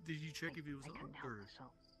check if it was locked or?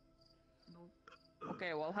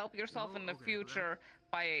 Okay, well, help yourself in the future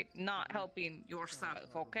by not helping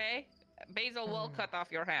yourself, okay? Basil will cut off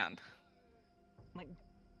your hand.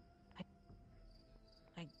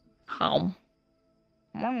 How?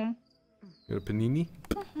 You got a panini?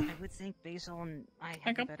 I would think Basil and I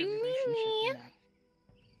have a better relationship than that.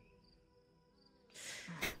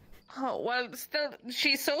 Oh, well, still,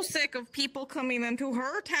 she's so sick of people coming into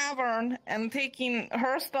her tavern and taking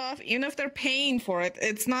her stuff, even if they're paying for it.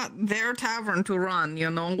 It's not their tavern to run, you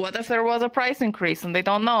know? What if there was a price increase and they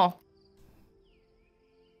don't know?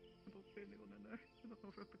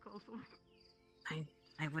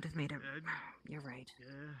 I would have made it. You're right.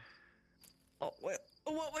 Oh,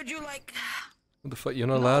 what would you like? What the fuck? You're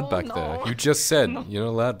not allowed back there. You just said you're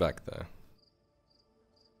not allowed back there.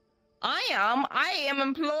 I am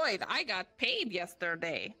employed. I got paid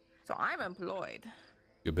yesterday. So I'm employed.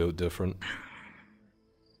 You're built different.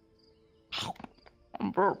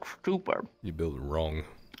 I'm broke, stupid. You built wrong.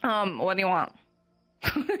 What do you want?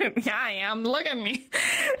 Yeah, I am. Look at me.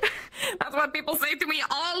 That's what people say to me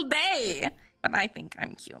all day. But I think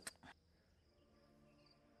I'm cute.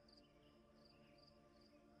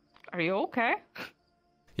 Are you okay?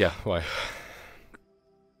 Yeah, why?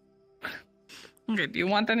 Okay, do you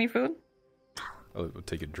want any food? I'll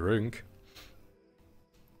take a drink.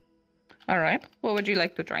 Alright. What would you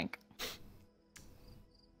like to drink?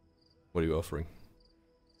 What are you offering?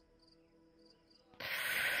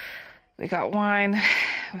 We got wine.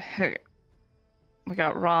 We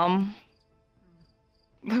got rum.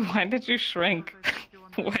 Why did you shrink?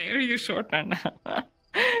 Why are you shorter now?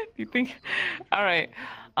 Do you think? Alright.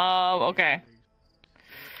 Okay.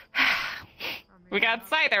 We got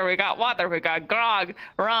cider, we got water, we got grog,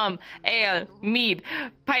 rum, ale, mead,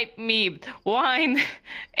 pipe mead, wine,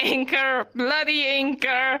 anchor, bloody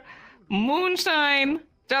anchor, moonshine,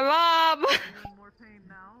 jalab,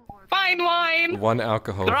 fine wine, One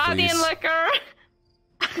alcohol, Gradian please. liquor.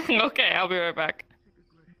 Okay, I'll be right back.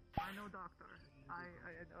 I know, doctor. I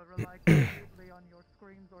rely completely on your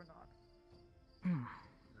screams or not.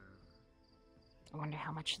 I wonder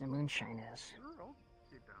how much the moonshine is.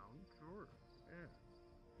 Sit down, sure.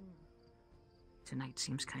 Tonight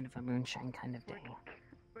seems kind of a moonshine kind of day.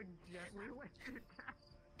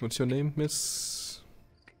 What's your name, Miss?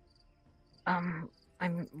 I'm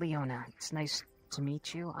Leona. It's nice to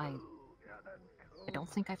meet you. I don't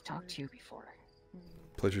think I've talked to you before.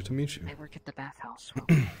 Pleasure to meet you. I work at the bathhouse. Well,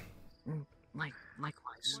 likewise. Why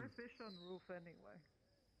fish on roof anyway?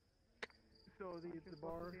 So the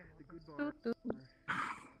bar, the good bar.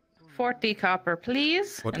 40 copper,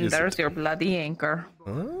 please. What and is there's it? your bloody anchor.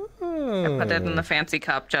 Oh. I put it in the fancy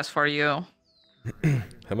cup just for you.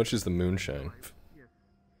 How much is the moonshine?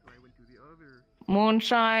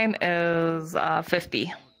 Moonshine is 50.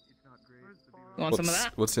 You want some of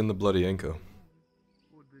that? What's in the bloody anchor?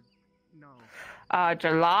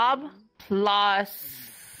 Jalab plus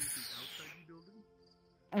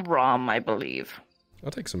rum, I believe.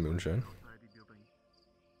 I'll take some moonshine.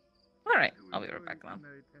 Alright, I'll be right back then.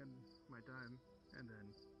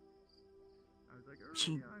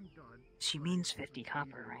 She means 50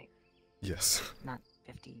 copper, right? Yes. Not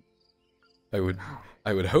 50. I would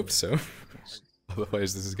hope so.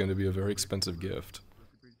 Otherwise, this is going to be a very expensive gift.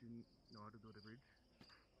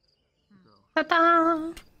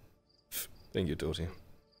 Ta-da! Thank you, Dorothy.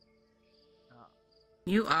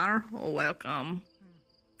 You are welcome.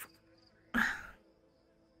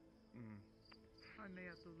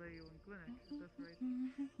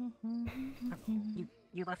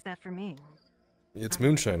 You left that for me. It's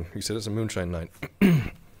moonshine. You said it's a moonshine night.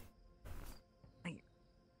 Thank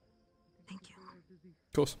you.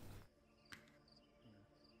 Of course.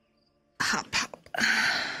 Hop, hop.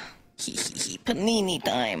 Hee hee hee. Panini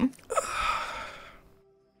time.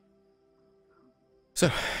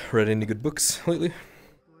 So, read any good books lately?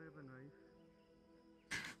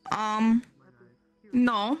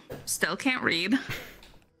 No. Still can't read.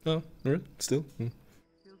 Oh, alright. Still. What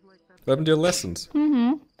happened to your lessons?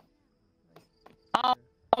 Mm-hmm.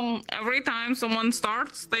 Every time someone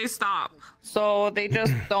starts, they stop. So they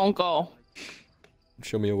just don't go.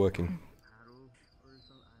 Show me your working.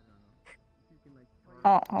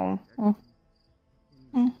 Uh-oh.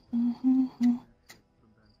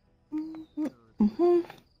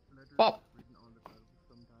 Well.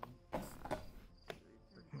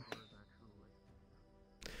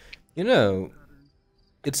 You know,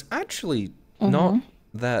 it's actually not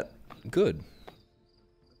that good.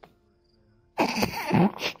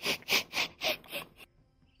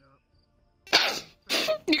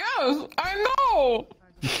 Yes, I know.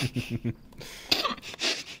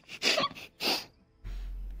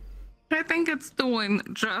 I think it's doing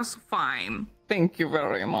just fine. Thank you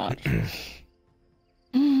very much.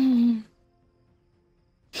 It's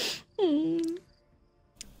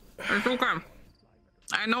okay.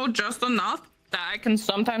 I know just enough that I can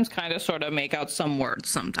sometimes kind of sort of make out some words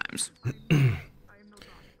sometimes.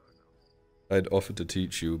 I'd offered to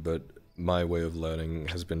teach you, but my way of learning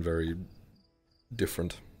has been very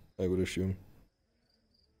different, I would assume.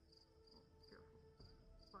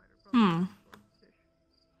 And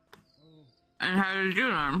how did you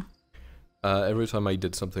learn? Every time I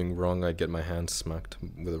did something wrong, I'd get my hand smacked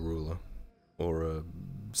with a ruler. Or a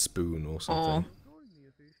spoon or something.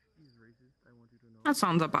 That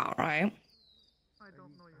sounds about right.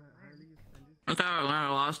 I thought I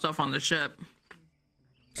learned a lot of stuff on the ship.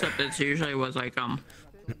 Except it usually was like, not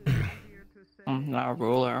a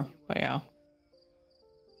ruler, but yeah.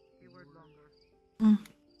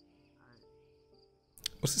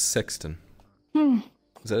 What's a sexton? Hmm.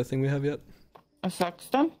 Is that a thing we have yet? A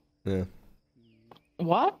sexton? Yeah.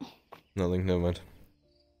 What? Nothing, never mind.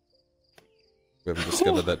 We haven't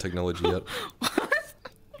discovered that technology yet.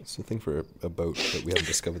 It's a thing for a boat, but we haven't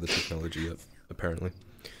discovered the technology yet, apparently.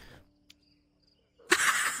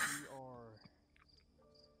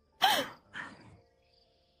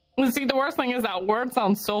 See, the worst thing is that word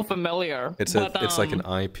sounds so familiar. It's it's like an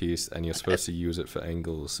eyepiece, and you're supposed to use it for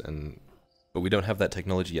angles, but we don't have that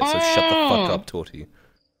technology yet, so shut the fuck up, Torty.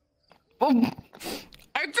 I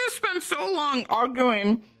just spent so long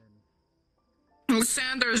arguing with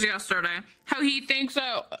Sanders yesterday, how he thinks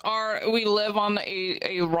that we live on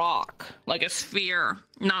a rock, like a sphere,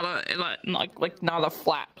 not a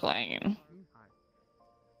flat plane.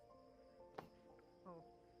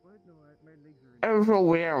 It was so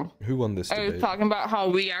weird. Who won this debate? I was talking about how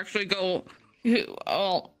we actually go.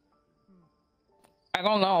 Well, I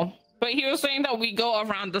don't know, but he was saying that we go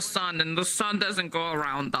around the sun, and the sun doesn't go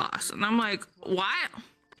around us, and I'm like, what?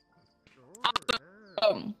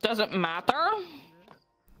 Does it matter?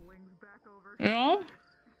 You know?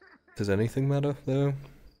 Does anything matter, though?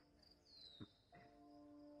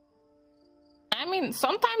 I mean, mean,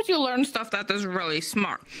 sometimes you learn stuff that is really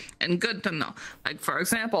smart and good to know. Like, for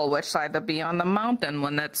example, which side to be on the mountain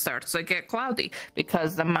when it starts to get cloudy,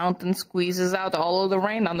 because the mountain squeezes out all of the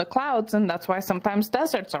rain on the clouds, and that's why sometimes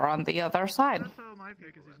deserts are on the other side. That's how my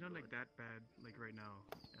because it's not like that bad, like right now.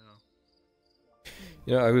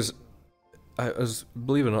 You know, I was,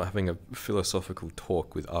 believe it or not, having a philosophical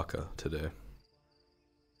talk with Aka today.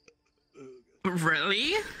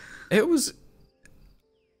 Really? It was...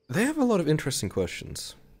 They have a lot of interesting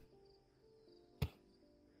questions.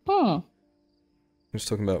 Hmm. I was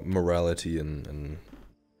talking about morality and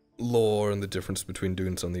law and the difference between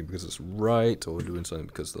doing something because it's right or doing something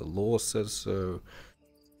because the law says so.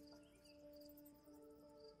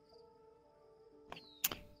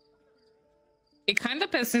 It kind of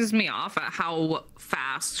pisses me off at how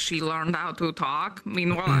fast she learned how to talk.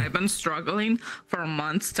 Meanwhile, I've been struggling for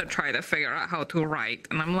months to try to figure out how to write.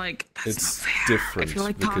 And I'm like, that's It's not fair. different. I feel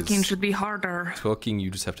like because talking should be harder. Talking, you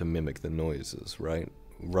just have to mimic the noises, right?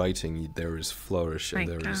 Writing, there is flourish and I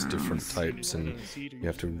there is different guess. types, and you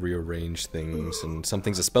have to rearrange things, and some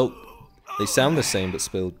things are spelled... They sound the same, but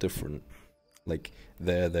spelled different. Like,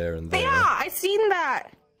 there, and there. Yeah, I seen that.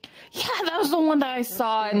 Yeah, that was the one that I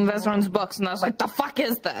saw in Vezran's books, and I was like, the fuck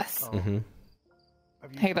is this? Mm-hmm.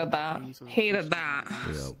 Hated that. Hated that.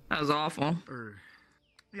 Yeah. That was awful.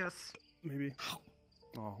 Yes, maybe.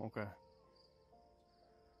 Oh, okay.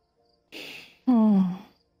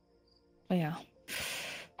 But yeah.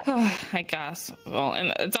 I guess. Well,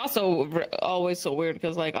 and it's also always so weird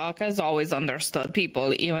because, like, Aka's always understood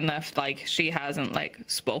people, even if, like, she hasn't, like,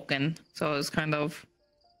 spoken. So it's kind of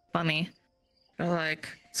funny. They're like,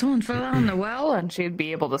 someone fell down the well, and she'd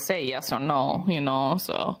be able to say yes or no, you know,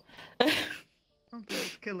 so. Okay,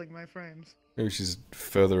 it's killing my frames. Maybe she's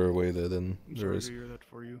further away there than there is. Sorry to hear that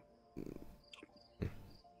for you.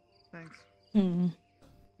 Thanks. Hmm.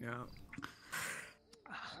 Yeah.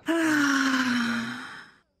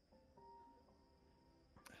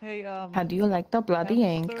 Hey, How do you like the bloody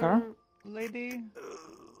anchor? Lady?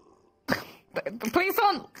 Please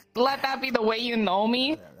don't let that be the way you know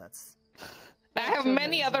me. I have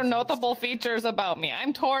many other notable features about me.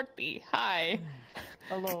 I'm Torty. Hi.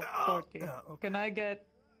 Hello, Torty. Can I get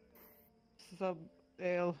some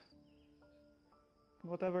ale?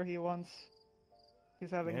 Whatever he wants. He's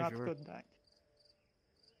having not sure. good night.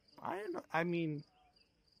 I mean,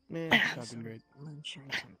 man, it's not been great.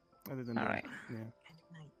 Other than All that, right. yeah.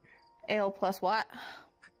 Ale plus what?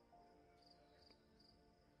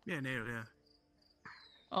 Yeah, nailed, yeah.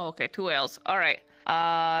 Oh, okay, 2 ales. All right.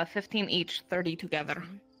 15 each, 30 together.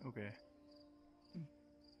 Okay.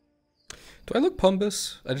 Do I look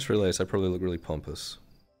pompous? I just realized I probably look really pompous.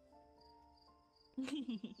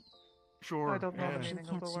 Sure. I don't know the I meaning of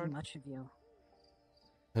can't the see word. much of you.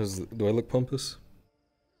 Do I look pompous?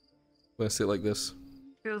 When I sit like this?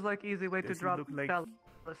 Feels like easy way to Does he drop look like-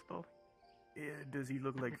 though. Does he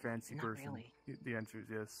look like fancy Not person? really. The answer is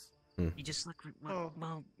yes. You just look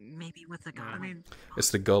well, maybe with a goblet. I mean, It's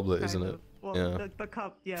the goblet, kind isn't of. it? Well, Yeah. the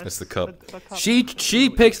cup, yes. It's the cup. The cup. She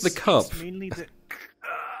picked the cup. It's mainly the.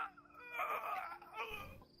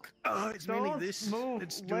 It's mainly Don't this. move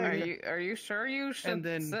It's away. Are you sure you should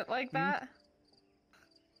then- sit like that?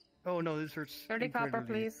 Oh no, this hurts. 30 copper,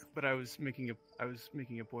 incredibly. please. But I was making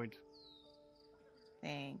a point.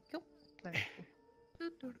 Thank you.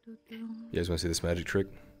 You guys want to see this magic trick?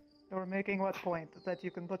 You're making what point? That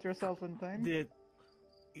you can put yourself in pain?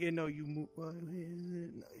 You move. Well, no,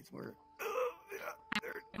 it's more.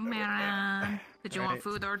 Mara, did you want Right.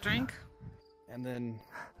 food or drink? And then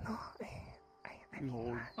you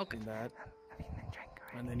hold Okay. in that,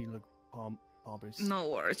 and then you look pompous. No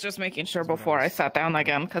worries, just making sure before I sat down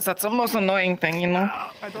again, because that's the most annoying thing, you know?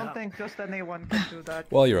 I don't think just anyone can do that.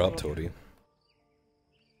 While you're up, Toady.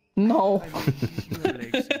 No.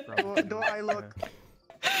 Do I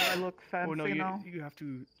look fancy Oh no, now? you have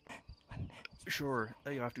to. Sure,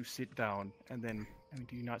 you have to sit down, and then. I mean,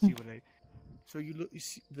 do you not see what I? So you look. You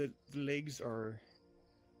see, the legs are.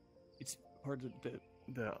 It's part of the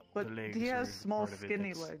But legs. he has are small, part of it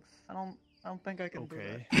skinny that's- legs. I don't think I can do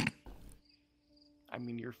Okay. that. I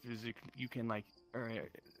mean, you're physically. You can like. Alright.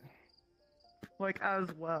 Like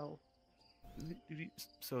as well.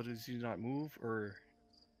 So does he not move, or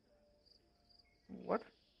What?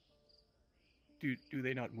 do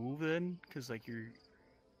they not move then? Because like you're.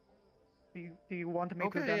 Do you want me to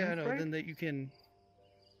Okay, yeah, no, demonstrate? then that you can.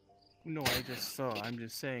 No, I just saw. I'm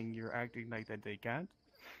just saying you're acting like that they can't.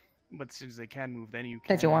 But since they can move, then you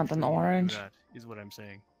can. Did you want an actually do orange? That, is what I'm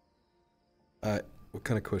saying. What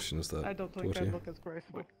kind of question is that? I don't think I Toady? look as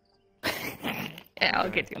graceful. Yeah, I'll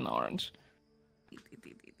get you an orange.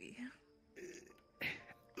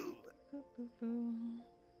 I've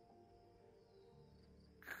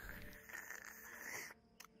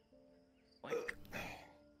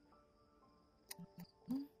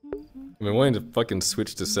been wanting to fucking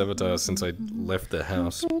switch to Sevatar since I left the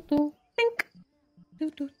house.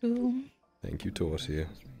 Thank you, Torsia.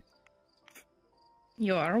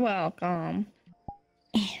 You are welcome.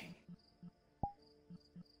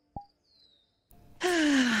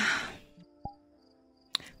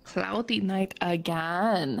 Cloudy night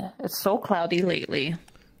again. It's so cloudy lately.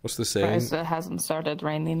 What's the saying? It hasn't started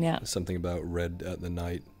raining yet. Something about red at the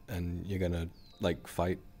night, and you're gonna like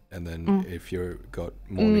fight, and then if you're got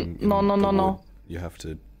morning, in the wood, you have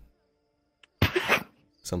to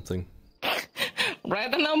something.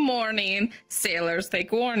 Red in the morning, sailors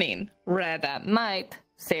take warning. Red at night,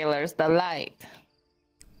 sailors delight.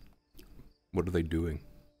 What are they doing?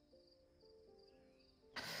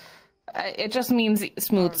 It just means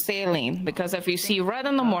smooth sailing, because if you see red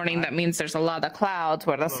in the morning, that means there's a lot of clouds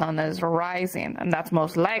where the sun is rising, and that's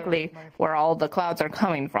most likely where all the clouds are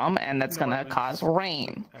coming from, and it's going to cause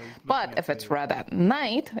rain. But if it's red at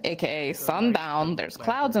night, aka sundown, there's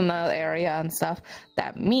clouds in the area and stuff,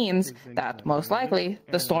 that means that most likely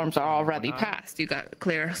the storms are already past. You got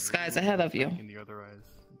clear skies ahead of you.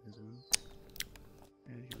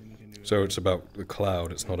 So it's about the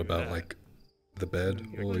cloud, it's not about like the bed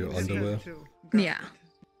or your underwear? Yeah.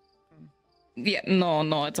 Yeah, no,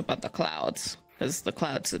 it's about the clouds. Because the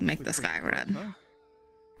clouds make the sky red.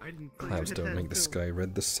 Clouds don't make the sky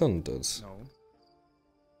red, the sun does.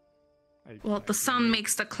 Well, the sun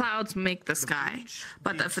makes the clouds make the sky.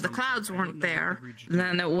 But if the clouds weren't there,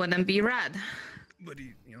 then it wouldn't be red.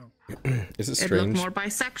 Is it It'd strange? look more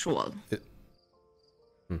bisexual.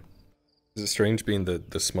 Is it strange being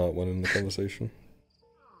the smart one in the conversation?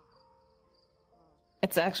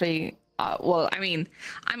 It's actually, well, I mean,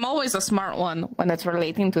 I'm always a smart one when it's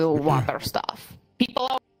relating to water stuff.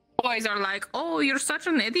 People always are like, oh, you're such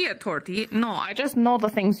an idiot, Torty. No, I just know the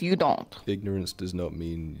things you don't. Ignorance does not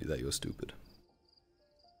mean that you're stupid.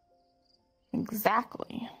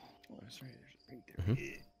 Exactly.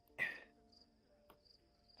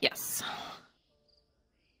 Yes.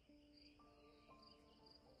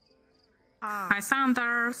 Hi,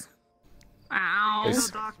 Sanders. Ow.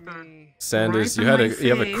 Yes. Sanders, you have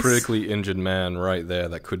a critically injured man right there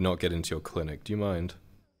that could not get into your clinic. Do you mind?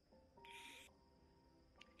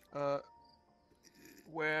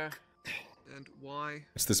 Where and why?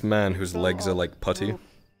 It's this man whose legs are like putty.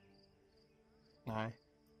 Hi.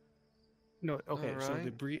 No, okay, so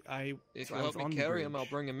the If you help me carry him, I'll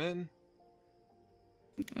bring him in.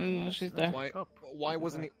 She's there. Why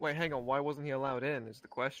wasn't he? Wait, hang on. Why wasn't he allowed in? Is the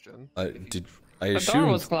question. I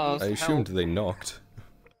assumed they knocked.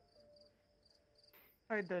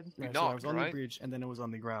 I did. Yeah, so I was on the bridge, and then it was on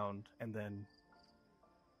the ground, and then.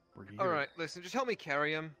 All right, listen. Just help me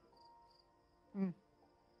carry him. Mm.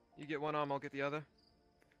 You get one arm, I'll get the other.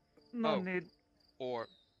 No need. Or.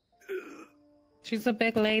 She's a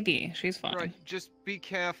big lady. She's fine. Right. Just be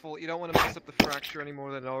careful. You don't want to mess up the fracture any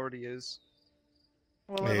more than it already is.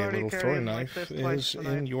 Well, A little throwing knife is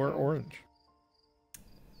in your orange.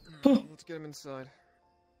 Let's get him inside.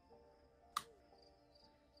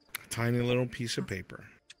 Tiny little piece of paper.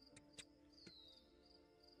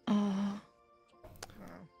 Buckle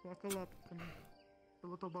up. It's a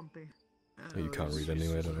little bumpy. Oh, you can't read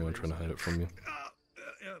anyway. I don't know why I'm trying to hide it from you.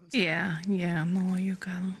 Yeah, no, you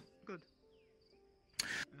got him. Good.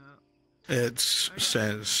 It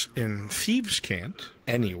says in Thieves' Cant,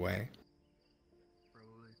 anyway.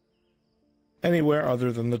 Anywhere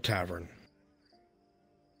other than the tavern.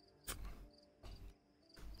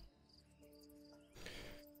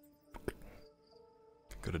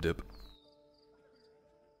 Got a dip.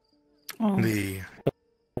 The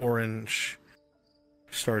orange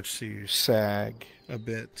starts to sag a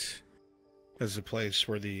bit as the place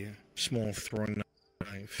where the small throwing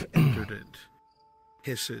knife entered it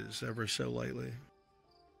hisses ever so lightly.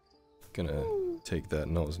 Gonna take that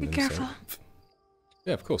not as an Be insult. careful.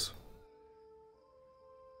 Yeah, of course.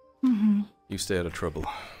 You stay out of trouble.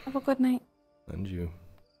 Have a good night. And you.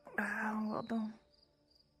 Well done.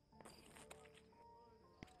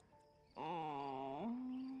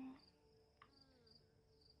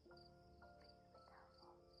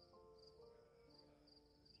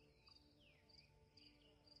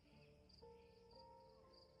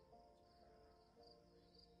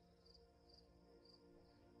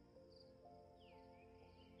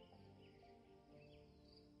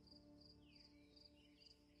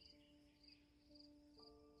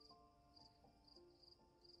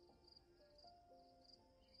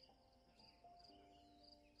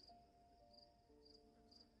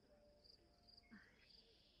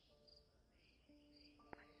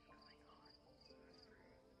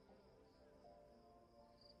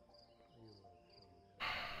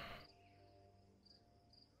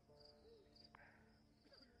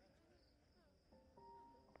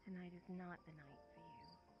 tonight is not the night for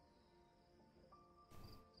you.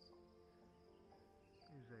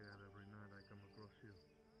 You say that every night I come across you.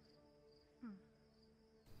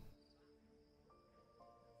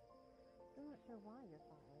 I'm not sure why you're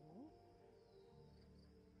following me.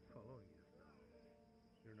 Following you?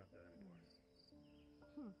 You're not that important.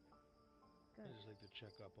 Good. I just like to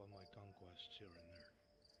check up on my conquests here and there.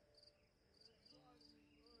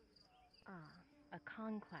 A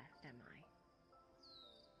conquest, am I?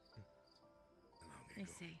 I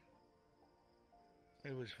see.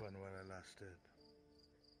 It was fun while I lasted.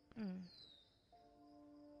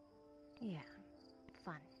 Yeah,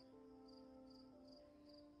 fun.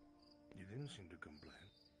 You didn't seem to complain.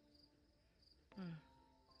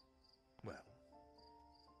 Well,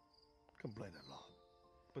 complain a lot,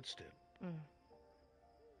 but still.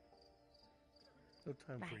 No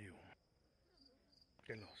time for you.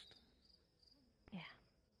 Get lost. Yeah,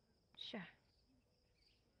 sure.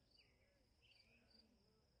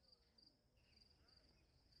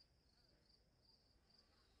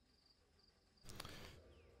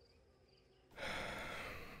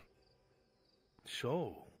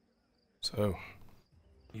 So,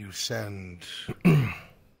 you send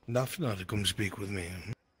Nafna to come speak with me.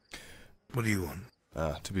 What do you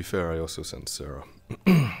want? To be fair, I also sent Sarah.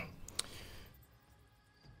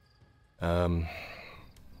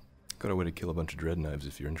 Got a way to kill a bunch of dread knives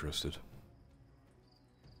if you're interested.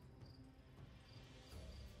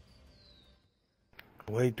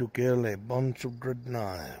 Way to kill a bunch of dread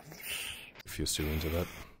knives. If you're still into that.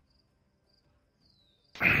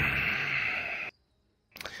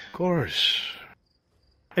 Of course.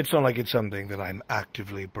 It's not like it's something that I'm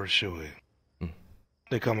actively pursuing.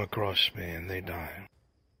 They come across me and they die.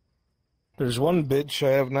 There's one bitch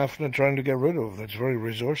I have Nafna trying to get rid of that's very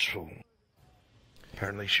resourceful.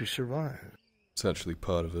 Apparently she survived. It's actually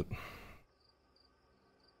part of it.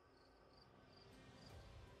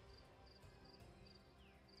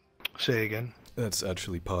 Say again? That's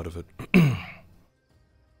actually part of it.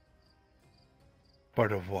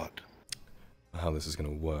 Part of what? How this is going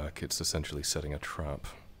to work. It's essentially setting a trap.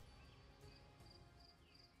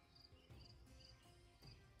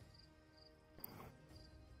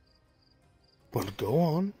 Well, go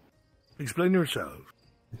on. Explain yourself.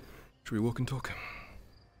 Should we walk and talk?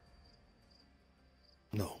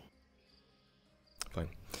 No. Fine.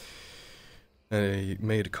 I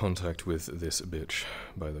made contact with this bitch,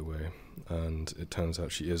 by the way, and it turns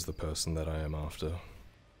out she is the person that I am after.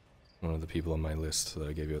 One of the people on my list that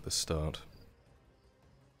I gave you at the start.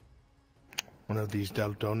 One of these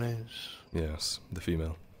Daltones? Yes, the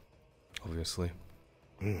female. Obviously.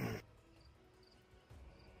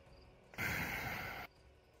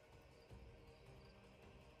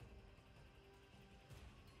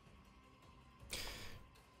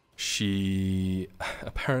 She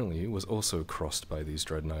apparently was also crossed by these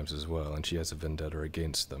dread knives as well, and she has a vendetta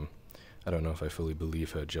against them. I don't know if I fully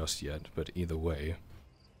believe her just yet, but either way,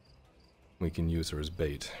 we can use her as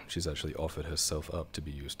bait. She's actually offered herself up to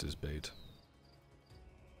be used as bait.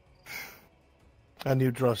 And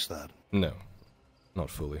you trust that? No,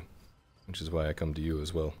 not fully, which is why I come to you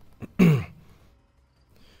as well. I'm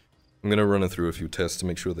gonna run her through a few tests to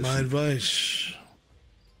make sure that My advice,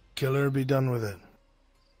 kill her, be done with it.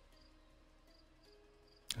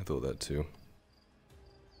 I thought that too.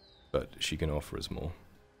 But she can offer us more.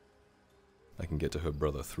 I can get to her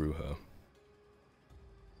brother through her.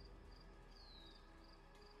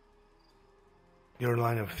 Your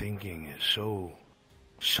line of thinking is so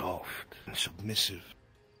soft and submissive.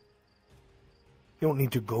 You don't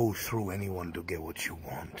need to go through anyone to get what you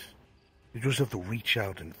want. You just have to reach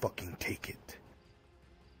out and fucking take it.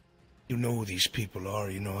 You know who these people are,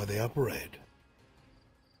 you know how they operate.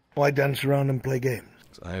 Why dance around and play games?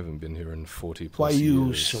 I haven't been here in 40 Why plus years.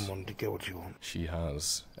 use someone to get what you want? She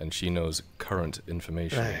has, and she knows current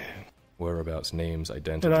information. Hey. Whereabouts, names,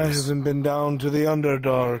 identities. And I haven't been down to the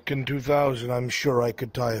Underdark in 2000. I'm sure I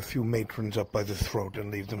could tie a few matrons up by the throat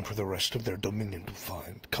and leave them for the rest of their dominion to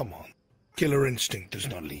find. Come on. Killer instinct does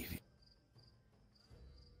not leave you.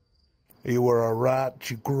 You were a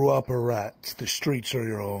rat. You grew up a rat. The streets are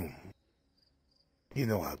your home. You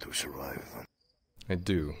know how to survive them. I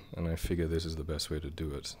do, and I figure this is the best way to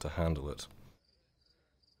do it, to handle it.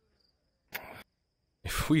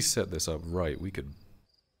 If we set this up right, we could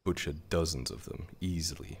butcher dozens of them,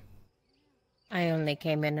 easily. I only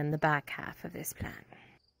came in the back half of this plan.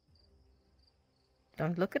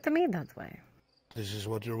 Don't look at me that way. This is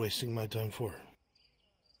what you're wasting my time for.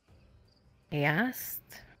 He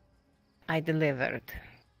asked. I delivered.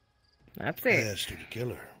 That's it. I asked you to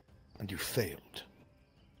kill her, and you failed.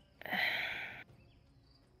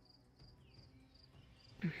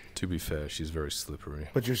 To be fair, she's very slippery.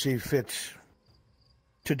 But you see fit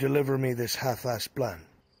to deliver me this half-assed plan.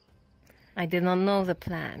 I did not know the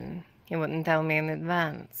plan. He wouldn't tell me in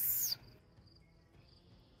advance.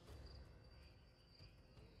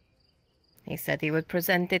 He said he would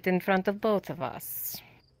present it in front of both of us.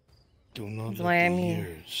 Do not That's let why the I'm here.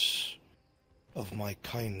 years of my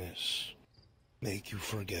kindness make you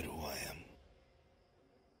forget who I am.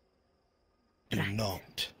 Do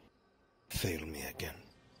not fail me again.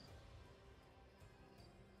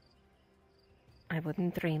 I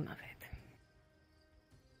wouldn't dream of it.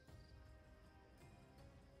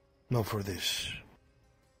 Not for this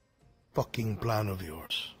fucking plan of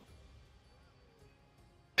yours.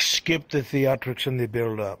 Skip the theatrics and the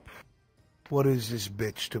build-up. What is this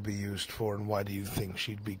bitch to be used for, and why do you think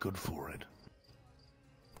she'd be good for it?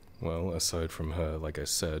 Well, aside from her, like I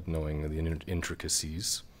said, knowing the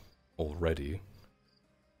intricacies already,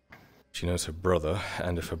 she knows her brother,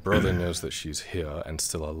 and if her brother knows that she's here and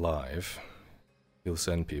still alive, he'll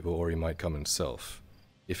send people, or he might come himself.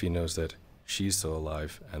 If he knows that she's still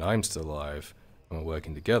alive and I'm still alive, and we're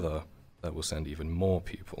working together, that will send even more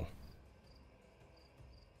people.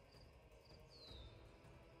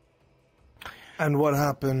 And what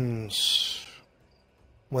happens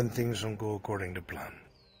when things don't go according to plan?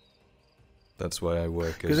 That's why I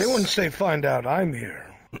work as... Because once they find out I'm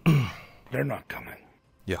here, they're not coming.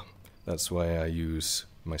 Yeah, that's why I use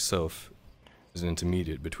myself as an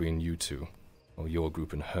intermediate between you two, or your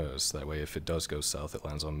group and hers. That way, if it does go south, it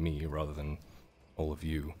lands on me rather than all of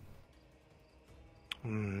you.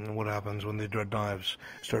 What happens when the dread knives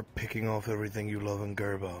start picking off everything you love and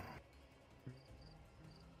care about?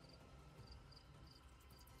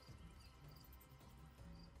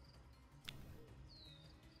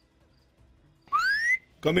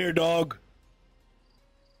 Come here, dog.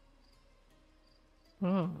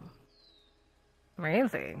 Really?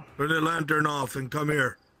 Turn the lantern off and come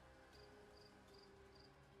here.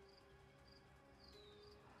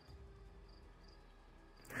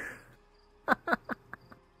 It's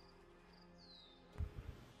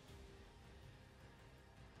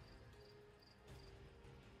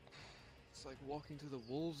like walking through the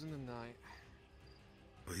wolves in the night.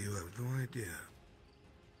 Well, you have no idea.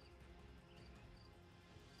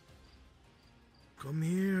 Come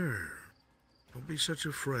here. Don't be such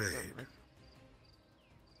afraid.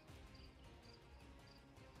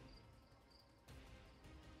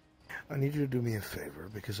 I need you to do me a favor,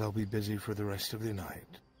 because I'll be busy for the rest of the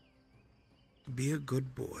night. Be a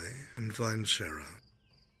good boy and find Sarah.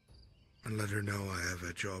 And let her know I have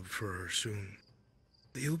a job for her soon.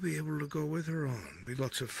 You'll be able to go with her on. Be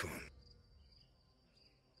lots of fun.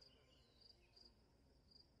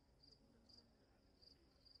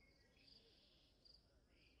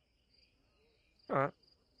 Alright.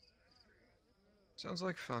 Sounds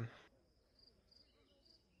like fun.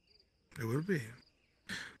 It will be.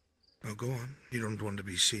 Now go on. You don't want to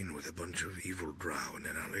be seen with a bunch of evil drow in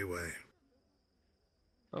an alleyway.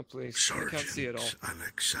 Oh, please. I can't see it all. Sergeant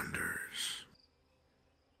Alexanders.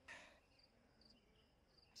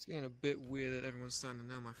 It's getting a bit weird that everyone's starting to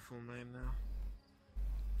know my full name now.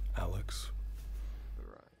 Alex.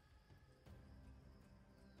 Alright.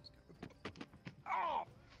 Oh,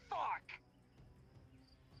 fuck!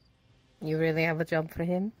 You really have a job for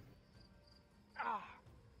him?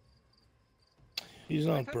 He's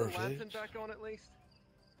Can I not turn the lantern perfect, back on at least?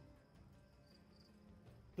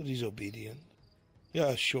 but he's obedient.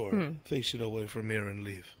 Yeah, sure. Face it away from here and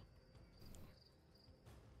leave.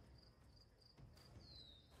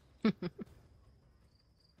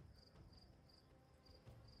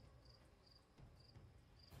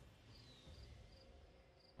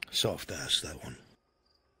 Soft ass, that one.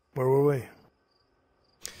 Where were we?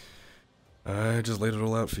 I just laid it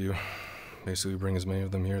all out for you. Basically, bring as many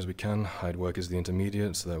of them here as we can. I'd work as the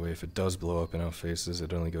intermediate, so that way if it does blow up in our faces,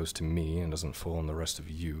 it only goes to me and doesn't fall on the rest of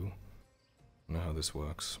you. I know how this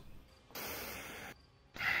works.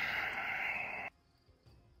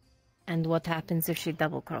 And what happens if she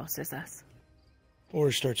double-crosses us?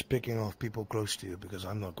 Or starts picking off people close to you, because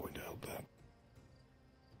I'm not going to help that.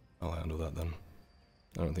 I'll handle that then.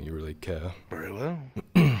 I don't think you really care. Very well.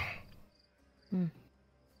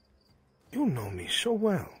 You know me so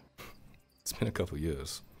well. It's been a couple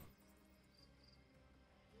years.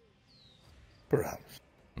 Perhaps.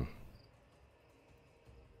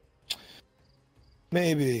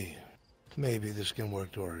 Maybe this can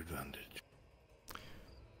work to our advantage.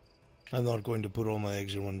 I'm not going to put all my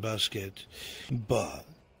eggs in one basket, but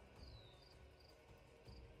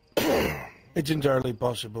it's entirely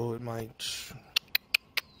possible it might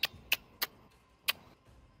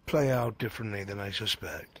play out differently than I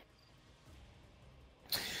suspect.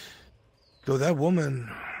 Though that woman,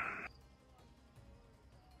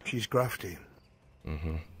 she's crafty.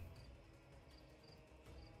 Mm-hmm.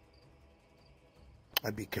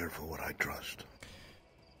 I'd be careful what I trust.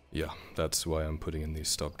 Yeah, that's why I'm putting in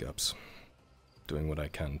these stopgaps. Doing what I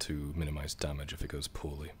can to minimize damage if it goes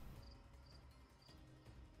poorly.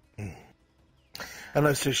 And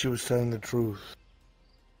let's say she was telling the truth,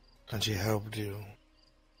 and she helped you.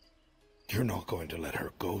 You're not going to let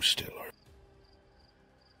her go still, are you?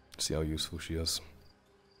 See how useful she is.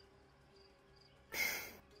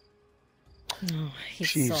 Oh, he's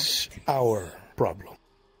She's soft. our problem.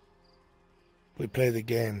 We play the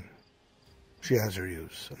game. She has her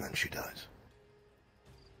use, and then she dies.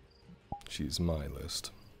 She's my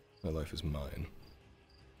list. My life is mine.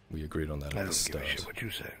 We agreed on that I at the don't start. give a shit what you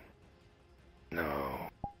say. No.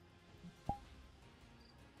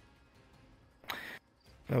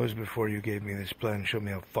 That was before you gave me this plan. Show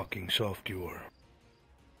me how fucking soft you are.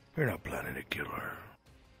 You're not planning to kill her.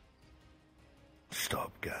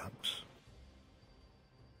 Stop gaps.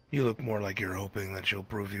 You look more like you're hoping that she'll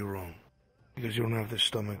prove you wrong. Because you don't have the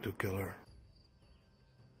stomach to kill her.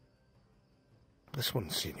 This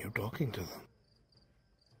one's seen you talking to them.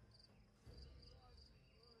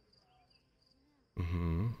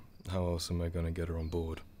 Mm-hmm. How else am I gonna get her on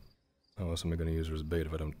board? How else am I gonna use her as bait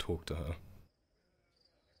if I don't talk to her?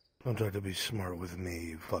 Don't try to be smart with me,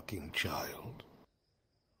 you fucking child.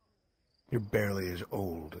 You're barely as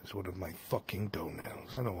old as one of my fucking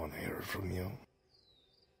toenails. I don't want to hear it from you.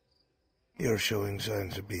 You're showing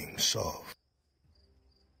signs of being soft.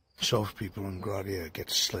 Soft people in Gradia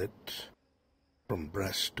get slit from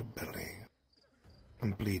breast to belly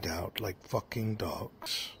and bleed out like fucking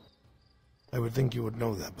dogs. I would think you would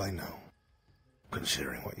know that by now,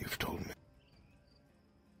 considering what you've told me.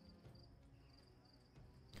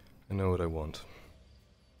 I know what I want.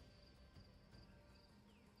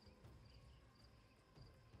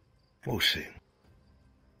 We'll see.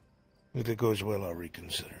 If it goes well, I'll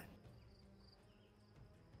reconsider.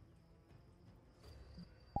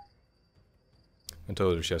 I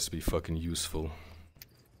told her she has to be fucking useful.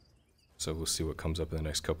 So we'll see what comes up in the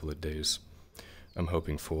next couple of days. I'm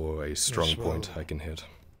hoping for a strong Yes, well, point I can hit.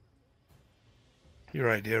 Your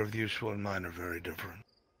idea of useful and mine are very different.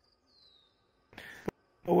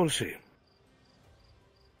 But we'll see.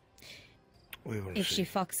 We will If see. she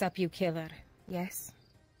fucks up, you kill her. Yes?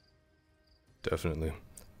 Definitely.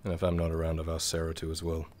 And if I'm not around, I've asked Sarah to as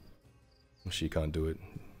well. If she can't do it,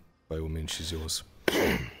 by all means, she's yours.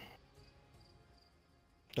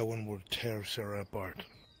 No one will tear Sarah apart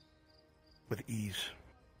with ease.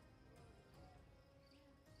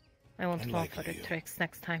 I won't fall for Unlikely the you. tricks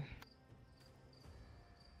next time.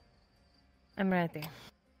 I'm ready.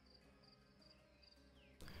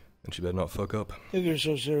 And she better not fuck up. If you're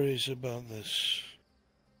so serious about this,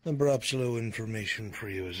 then perhaps a little information for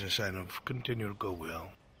you as a sign of continued goodwill.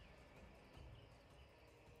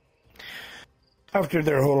 After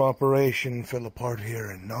their whole operation fell apart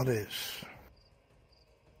here in Nautis,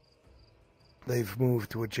 they've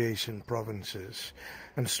moved to adjacent provinces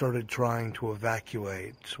and started trying to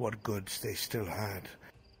evacuate what goods they still had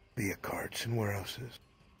via carts and warehouses.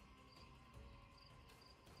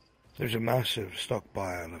 There's a massive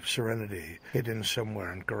stockpile of Serenity hidden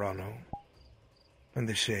somewhere in Carano, and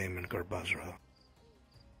the same in Garbazra.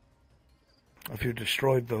 If you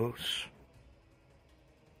destroyed those,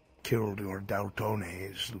 killed your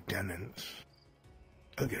Daltones lieutenants,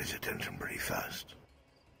 I'll get his attention pretty fast.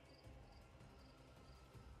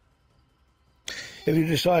 If you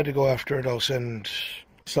decide to go after it, I'll send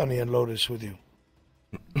Sunny and Lotus with you.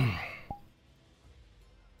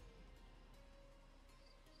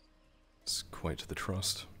 It's quite the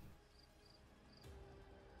trust.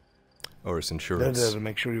 Or it's insurance. Then to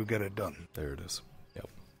make sure you get it done. There it is. Yep.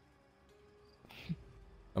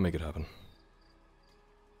 I'll make it happen.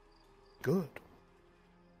 Good.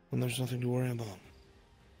 And there's nothing to worry about.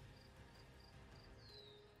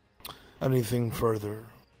 Anything further,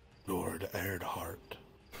 Lord Erdhart?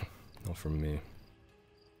 Not from me.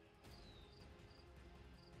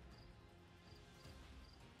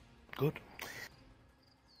 Good.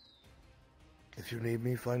 If you need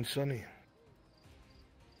me, find Sunny.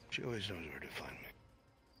 She always knows where to find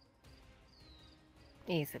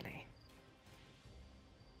me. Easily.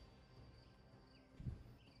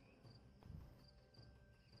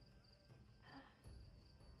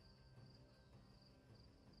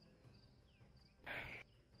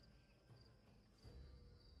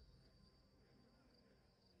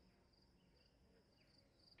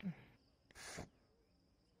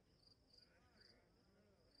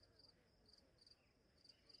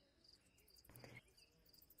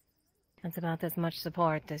 That's about as much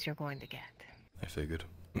support as you're going to get. I figured.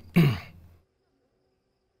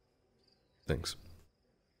 Thanks.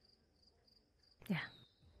 Yeah.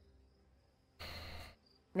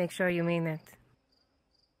 Make sure you mean it.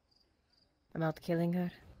 About killing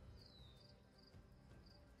her.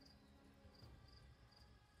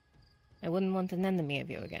 I wouldn't want an enemy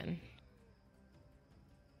of you again.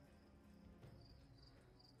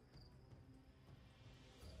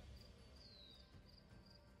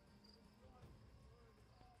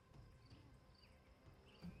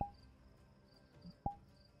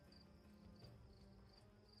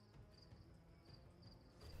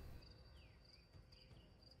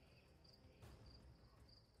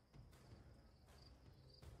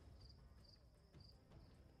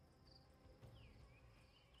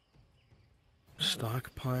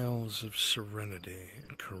 Stockpiles of Serenity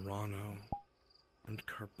in Carano and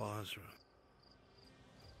Carbazra.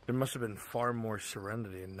 There must have been far more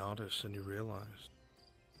Serenity in Nautis than you realized.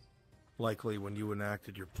 Likely when you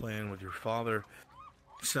enacted your plan with your father,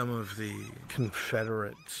 some of the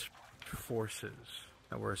Confederate forces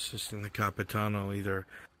that were assisting the Capitano either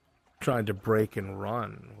tried to break and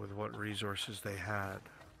run with what resources they had.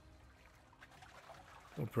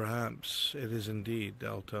 Or perhaps it is indeed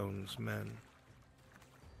Deltone's men.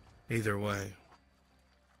 Either way,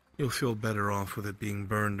 you'll feel better off with it being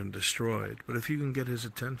burned and destroyed, but if you can get his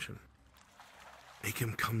attention, make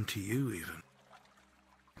him come to you even,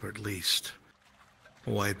 or at least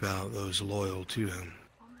wipe out those loyal to him.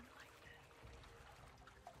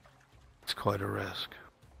 It's quite a risk.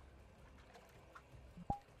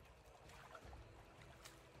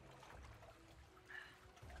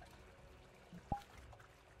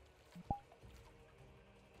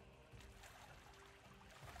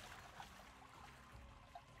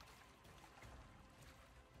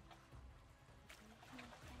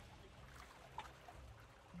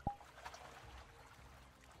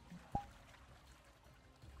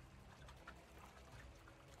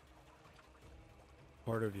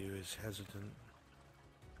 Part of you is hesitant.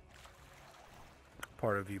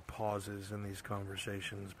 Part of you pauses in these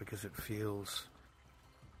conversations because it feels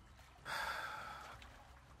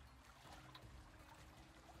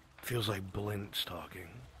like Blint's talking.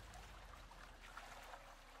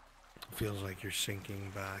 It feels like you're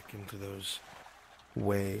sinking back into those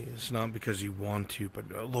ways, not because you want to,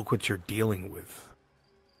 but look what you're dealing with.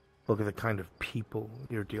 Look at the kind of people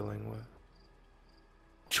you're dealing with.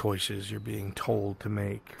 Choices you're being told to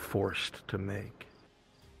make, forced to make.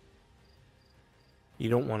 You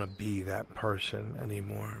don't want to be that person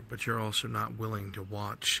anymore, but you're also not willing to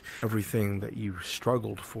watch everything that you've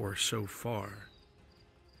struggled for so far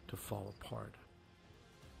to fall apart.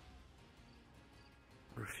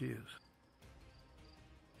 Refuse.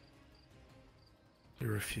 You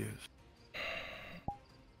refuse.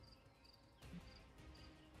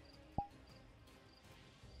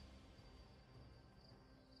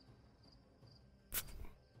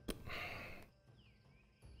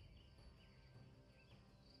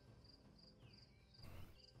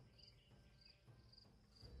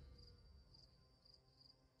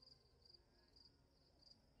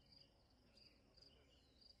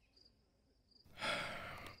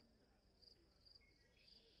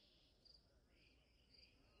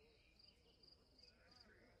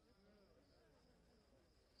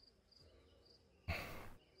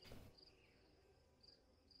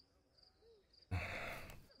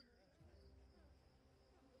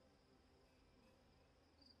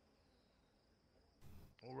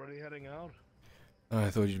 Already heading out? I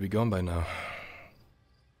thought you'd be gone by now.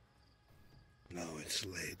 No, it's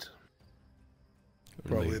late.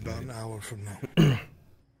 Probably Late, about late. an hour from now.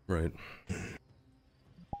 Right.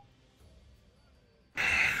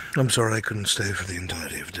 I'm sorry I couldn't stay for the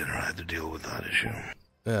entirety of dinner. I had to deal with that issue.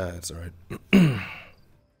 Yeah, it's alright.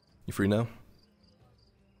 You free now?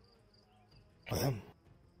 I am.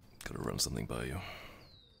 Gotta run something by you.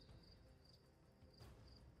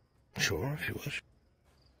 Sure, if you wish.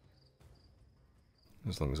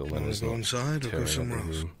 As long as Wanna Elena's go not inside or go tearing up somewhere the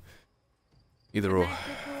else? room. Either or.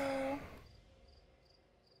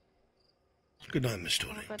 Good night, Miss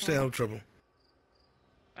Tony. Stay out of trouble.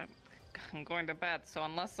 I'm going to bed, so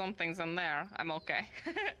unless something's in there, I'm okay.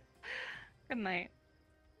 Good night.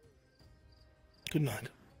 Good night.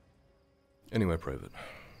 Anywhere private.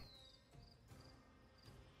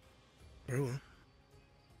 Very well.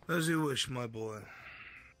 As you wish, my boy.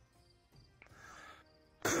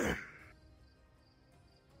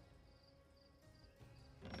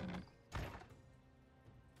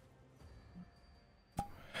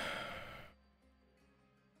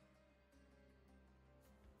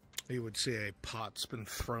 You would see a pot's been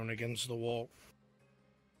thrown against the wall.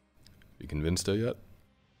 You convinced her yet?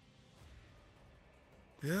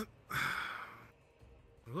 Yep.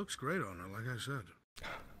 It looks great on her, like I said.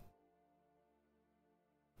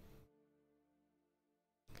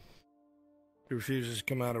 She refuses to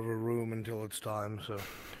come out of her room until it's time, so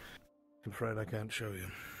I'm afraid I can't show you.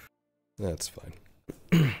 That's fine.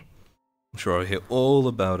 I'm sure I'll hear all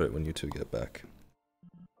about it when you two get back.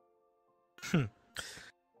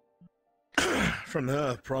 From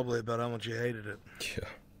her, probably, about how much you hated it. Yeah.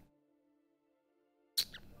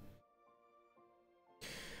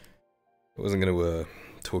 I wasn't going to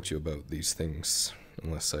talk to you about these things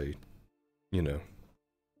unless I, you know,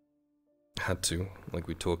 had to, like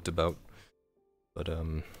we talked about. But, I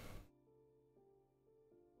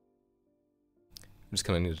just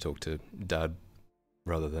kind of need to talk to Dad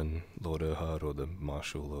rather than Lord Erhard or the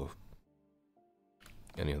Marshal or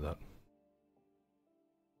any of that.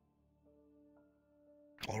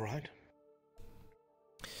 All right.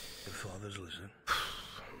 Your father's listening.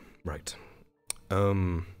 Right.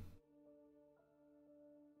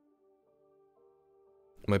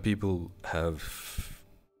 My people have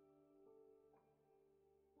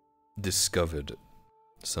discovered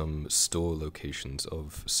some store locations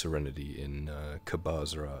of Serenity in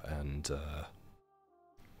Kabazra and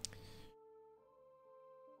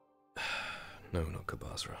no, not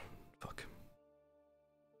Kabazra. Fuck.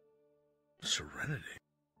 Serenity?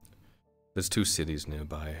 There's 2 cities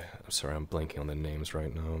nearby. I'm sorry, I'm blanking on their names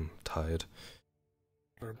right now. I'm tired.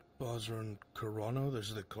 Kabazra and Corono?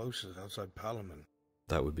 Those are the closest, outside Palaman.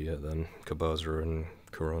 That would be it then. Kabazra and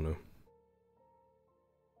Corono.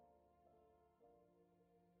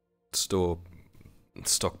 Store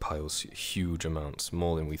stockpiles huge amounts,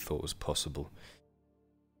 more than we thought was possible.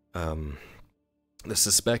 The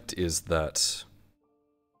suspect is that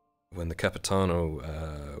when the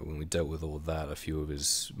Capitano, when we dealt with all that, a few of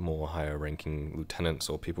his more higher-ranking lieutenants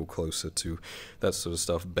or people closer to that sort of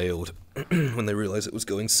stuff bailed when they realized it was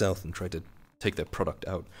going south and tried to take their product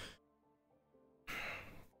out.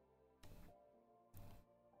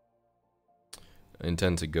 I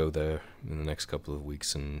intend to go there in the next couple of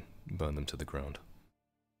weeks and burn them to the ground.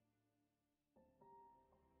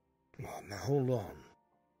 Well, now hold on.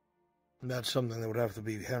 That's something that would have to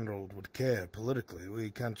be handled with care politically.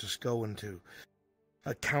 We can't just go into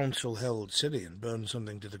a council-held city and burn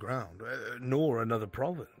something to the ground, nor another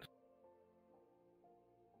province.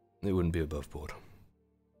 It wouldn't be above board.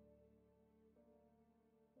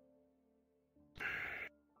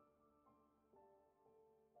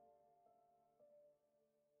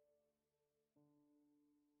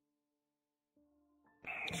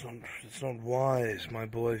 It's not wise, my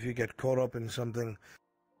boy, if you get caught up in something.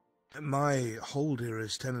 My hold here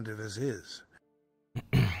is tentative as is.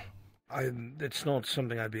 It's not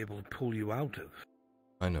something I'd be able to pull you out of.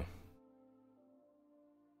 I know.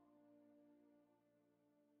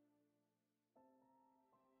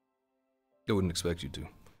 I wouldn't expect you to.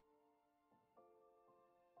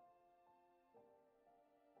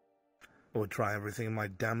 I would try everything in my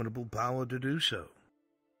damnable power to do so.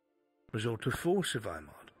 Resort to force if I'm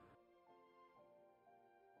odd.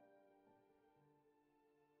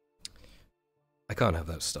 I can't have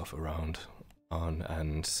that stuff around on,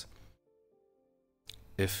 and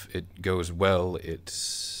if it goes well, it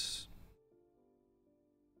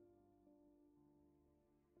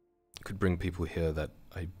could bring people here that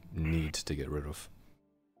I need to get rid of.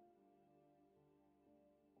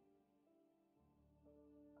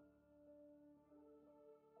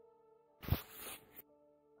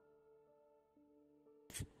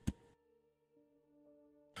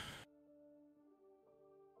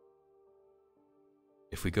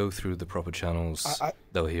 If we go through the proper channels,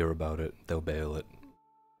 they'll hear about it, they'll bail it.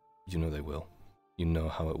 You know they will. You know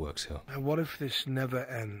how it works here. Now, what if this never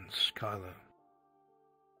ends, Kylo?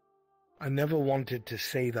 I never wanted to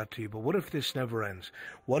say that to you, but what if this never ends?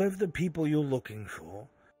 What if the people you're looking for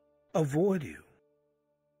avoid you?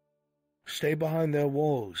 Stay behind their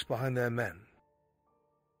walls, behind their men?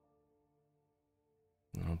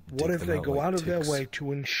 What if they go out of their way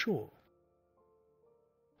to ensure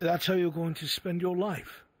that's how you're going to spend your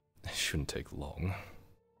life? It shouldn't take long.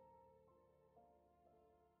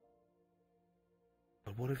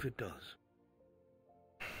 But what if it does?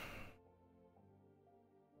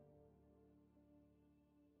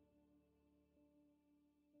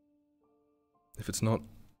 If it's not...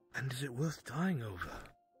 And is it worth dying over?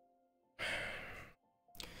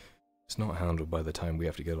 It's not handled by the time we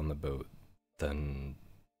have to get on the boat, then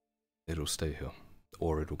it'll stay here.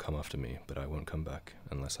 Or it'll come after me, but I won't come back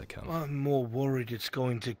unless I can. I'm more worried it's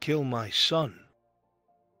going to kill my son.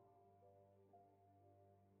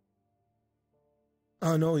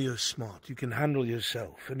 I know you're smart. You can handle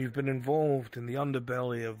yourself, and you've been involved in the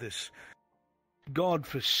underbelly of this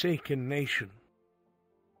God-forsaken nation.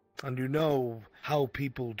 And you know how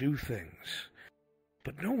people do things.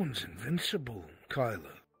 But no one's invincible,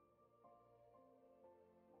 Kyler.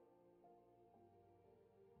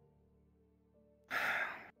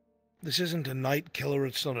 This isn't a night killer,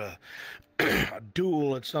 it's not a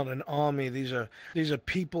duel, it's not an army. These are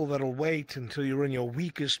people that'll wait until you're in your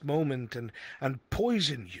weakest moment and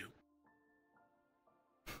poison you.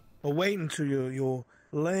 Or wait until you're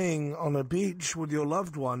laying on a beach with your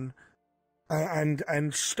loved one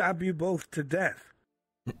and stab you both to death.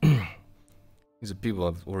 These are people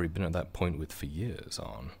I've already been at that point with for years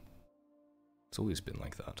on. It's always been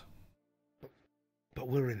like that. But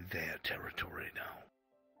we're in their territory now.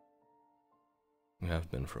 We have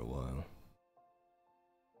been for a while.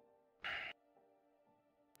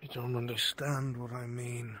 You don't understand what I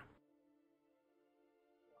mean.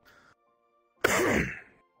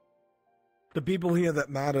 The people here that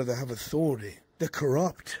matter, that have authority, they're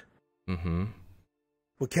corrupt. Mm-hmm.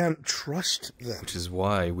 We can't trust them. Which is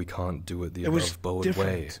why we can't do it the above-board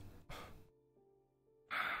way.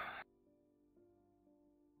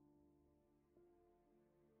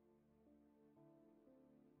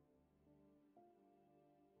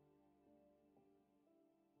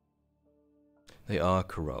 They are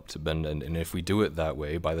corrupt, and if we do it that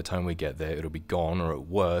way, by the time we get there, it'll be gone, or at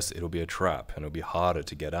worst, it'll be a trap, and it'll be harder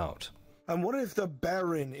to get out. And what if the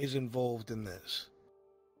Baron is involved in this?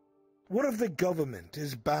 What if the government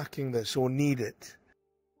is backing this or need it?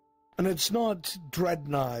 And it's not dread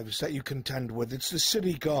knives that you contend with, it's the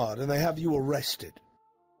city guard, and they have you arrested.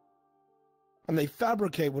 And they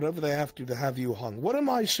fabricate whatever they have to have you hung. What am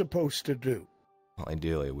I supposed to do? Well,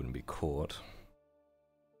 ideally, it wouldn't be caught.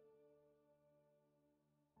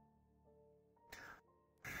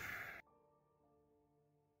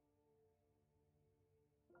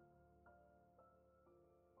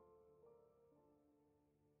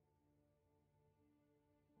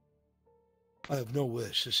 I have no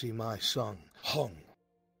wish to see my son hung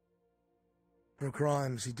for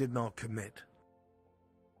crimes he did not commit,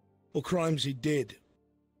 or crimes he did.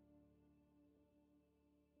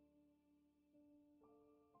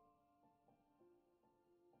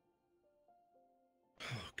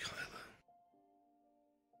 Oh, Kyler.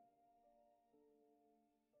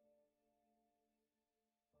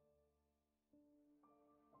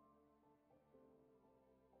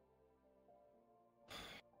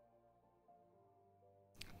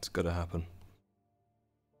 It's gotta happen.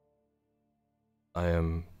 I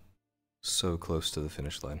am so close to the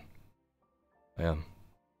finish line. I am.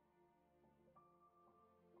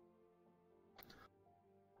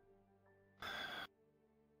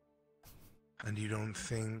 And you don't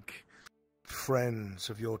think friends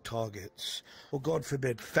of your targets, or God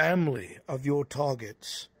forbid, family of your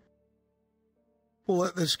targets, will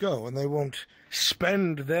let this go, and they won't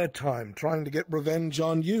spend their time trying to get revenge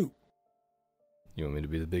on you? You want me to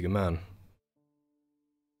be the bigger man?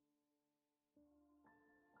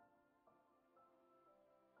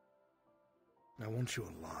 I want you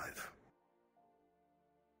alive.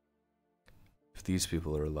 If these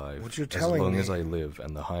people are alive, What you're as telling long me- as I live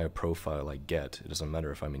and the higher profile I get, it doesn't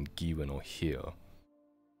matter if I'm in Giwen or here.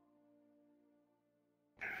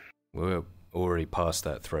 We're already past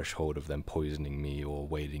that threshold of them poisoning me or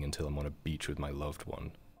waiting until I'm on a beach with my loved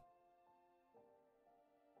one.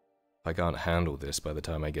 If I can't handle this by the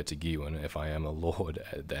time I get to Giwen, if I am a lord,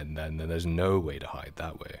 then there's no way to hide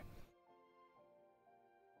that way.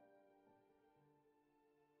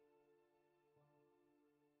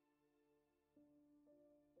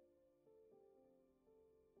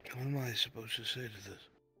 What am I supposed to say to this?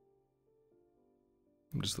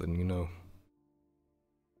 I'm just letting you know.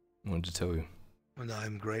 I wanted to tell you. And I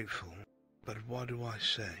am grateful, but what do I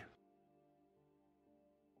say?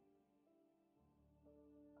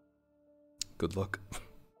 Good luck.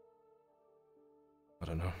 I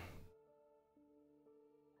don't know.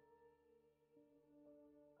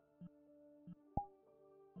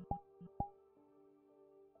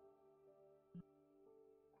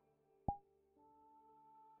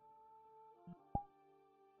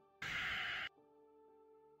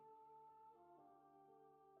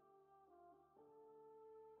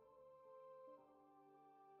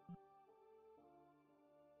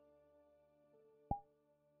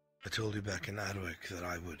 I told you back in Adwick that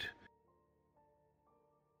I would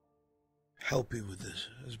help you with this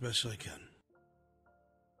as best I can.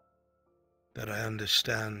 That I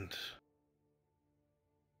understand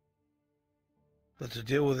that to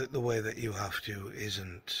deal with it the way that you have to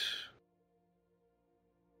isn't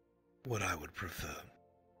what I would prefer.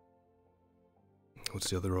 What's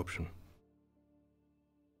the other option?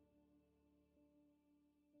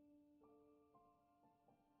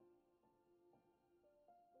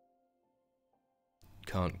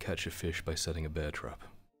 Can't catch a fish by setting a bear trap.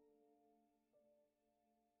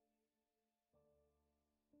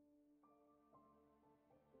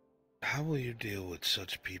 How will you deal with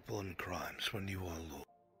such people and crimes when you are Lord?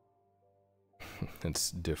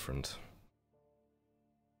 It's different.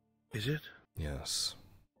 Is it? Yes.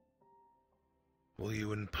 Will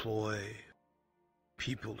you employ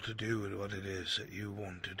people to do what it is that you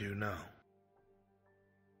want to do now?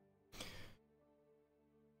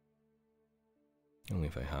 Only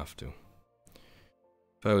if I have to.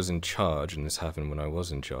 If I was in charge, and this happened when I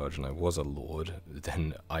was in charge, and I was a lord,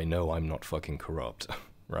 then I know I'm not fucking corrupt,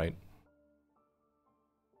 right?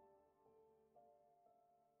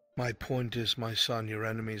 My point is, my son, your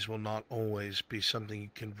enemies will not always be something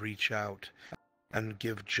you can reach out and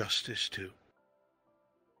give justice to.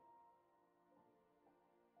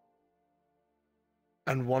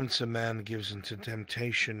 And once a man gives into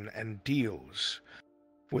temptation and deals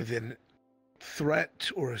with a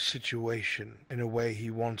threat or a situation in a way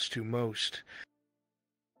he wants to most,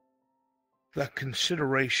 that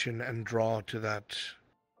consideration and draw to that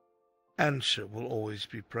answer will always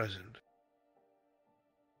be present.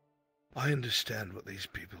 I understand what these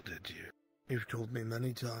people did to you. You've told me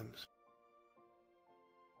many times.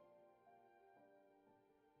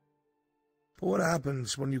 But what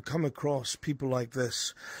happens when you come across people like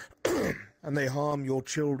this and they harm your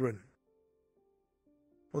children?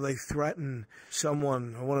 Or they threaten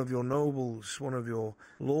someone, one of your nobles, one of your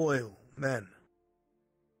loyal men?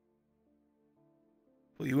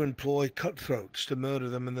 Will you employ cutthroats to murder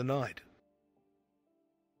them in the night?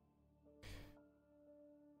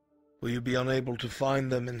 Will you be unable to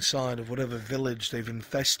find them inside of whatever village they've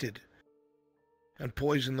infested and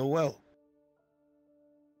poison the well,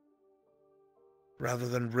 rather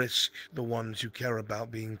than risk the ones you care about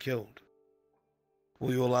being killed?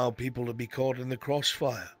 Will you allow people to be caught in the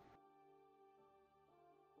crossfire?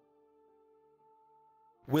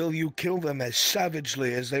 Will you kill them as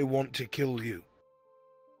savagely as they want to kill you?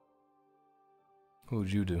 What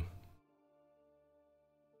would you do?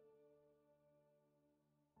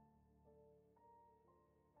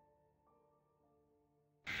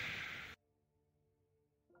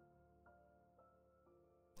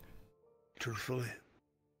 Truthfully,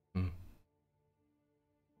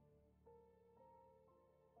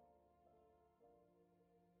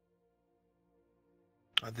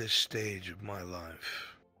 at this stage of my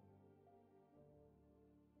life,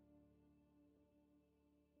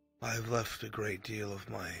 I have left a great deal of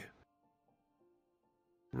my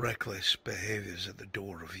reckless behaviors at the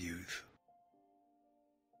door of youth.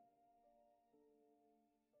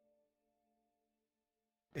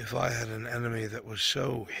 If I had an enemy that was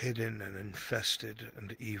so hidden and infested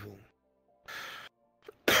and evil,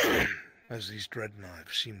 as these dread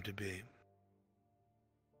knives seem to be,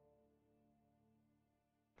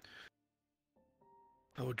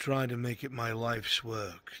 I would try to make it my life's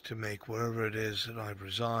work to make wherever it is that I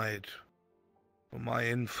reside, or my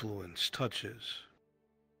influence touches,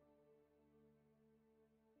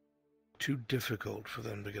 too difficult for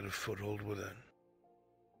them to get a foothold within.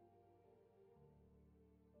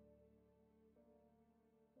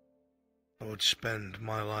 I would spend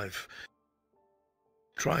my life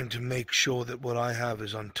trying to make sure that what I have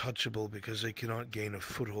is untouchable because they cannot gain a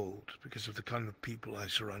foothold because of the kind of people I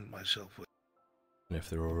surround myself with. And if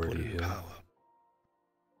they're already here, power.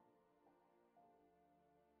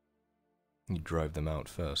 You'd drive them out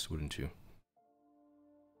first, wouldn't you?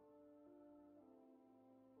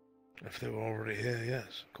 If they were already here,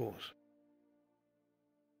 yes, of course.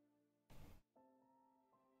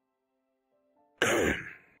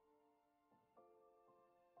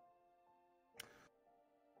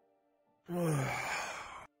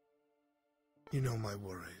 You know my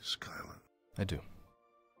worries, Kylan. I do.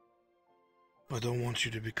 I don't want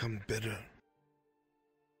you to become bitter.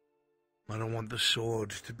 I don't want the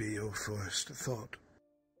sword to be your first thought.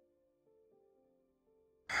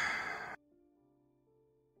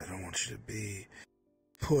 I don't want you to be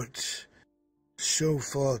put so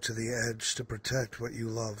far to the edge to protect what you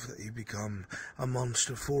love that you become a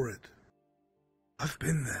monster for it. I've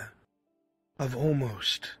been there. I've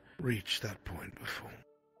almost reached that point before.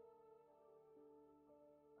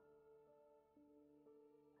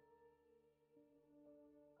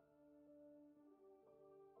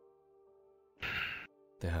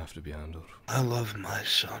 They have to be handled. I love my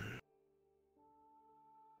son.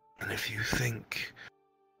 And if you think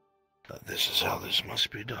that this is how this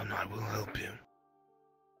must be done, I will help you.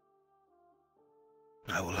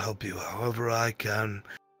 I will help you however I can,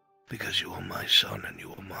 because you are my son and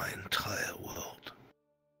you are my entire world.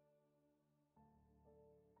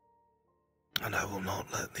 And I will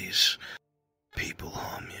not let these people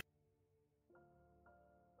harm you.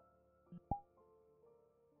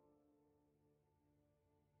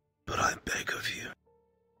 But I beg of you,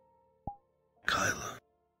 Kyla,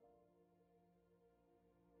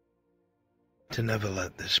 to never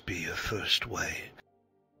let this be your first way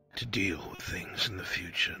to deal with things in the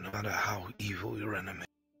future, no matter how evil your enemy.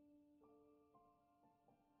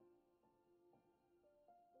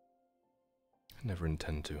 I never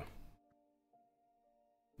intend to.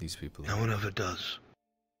 These people... No one ever does.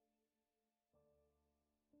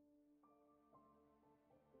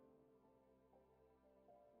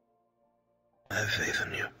 I have faith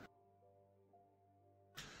in you.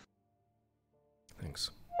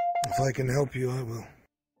 Thanks. If I can help you, I will.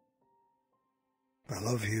 I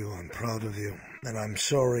love you, I'm proud of you, and I'm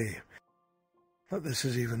sorry that this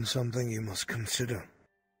is even something you must consider.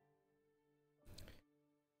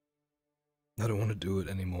 I don't want to do it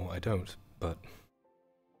anymore, I don't, but...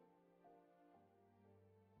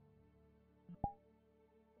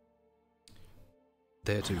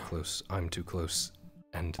 They're too close, I'm too close,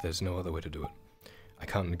 and there's no other way to do it. I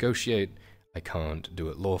can't negotiate, I can't do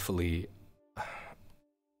it lawfully.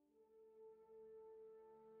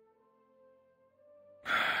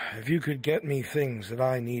 If you could get me things that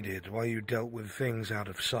I needed while you dealt with things out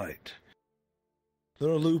of sight. There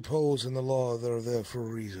are loopholes in the law that are there for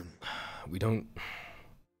a reason. We don't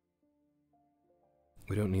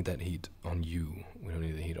need that heat on you. We don't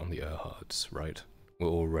need the heat on the Erhards, right? We're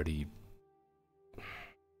already...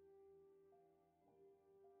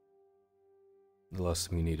 The last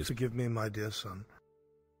thing we need is... Forgive me, my dear son.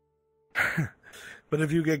 But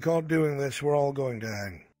if you get caught doing this, we're all going to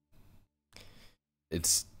hang.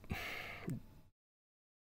 It's...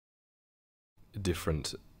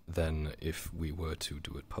 different than if we were to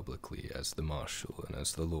do it publicly as the Marshal and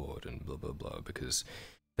as the Lord and blah blah blah, because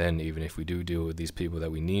then even if we do deal with these people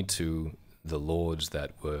that we need to, the lords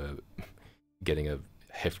that were getting a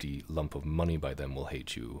hefty lump of money by them will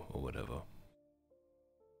hate you or whatever.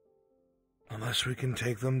 Unless we can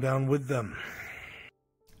take them down with them.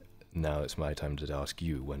 Now it's my time to ask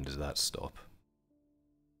you, when does that stop?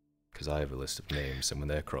 Because I have a list of names, and when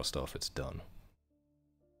they're crossed off, it's done.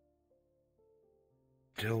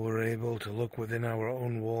 Till we're able to look within our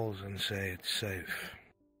own walls and say it's safe.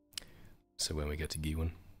 So when we get to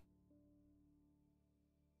Giwan?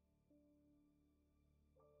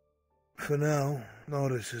 For now,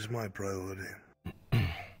 Nautis is my priority.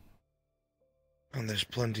 And there's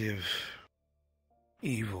plenty of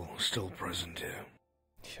evil still present here.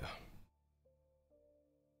 Yeah.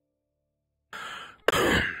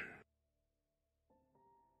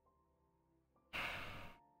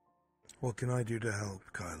 What can I do to help,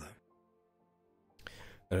 Kyla?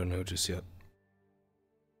 I don't know just yet.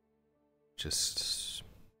 Just...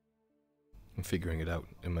 I'm figuring it out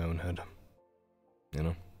in my own head. You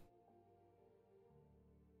know?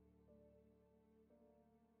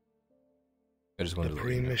 I just wanted the to let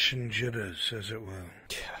you know. pre-mission jitters, as it were.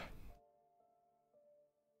 Yeah.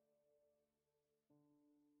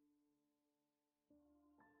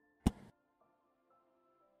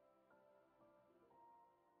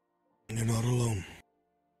 You're not alone.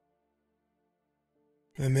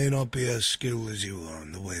 I may not be as skilled as you are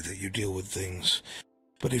in the way that you deal with things,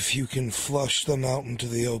 but if you can flush them out into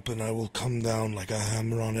the open, I will come down like a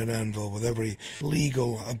hammer on an anvil with every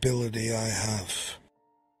legal ability I have.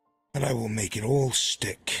 And I will make it all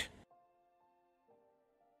stick.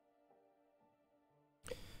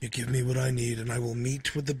 You give me what I need, and I will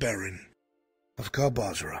meet with the Baron of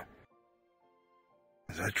Karbazra,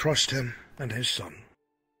 as I trust him and his son.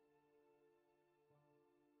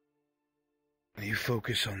 And you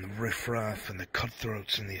focus on the riffraff and the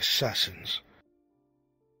cutthroats and the assassins.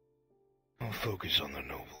 I'll focus on the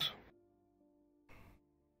nobles.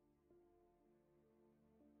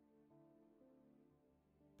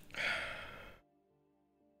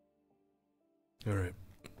 Alright.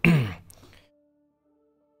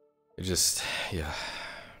 It just, yeah.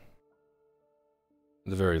 At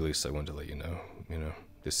the very least, I want to let you know,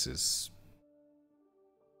 this is...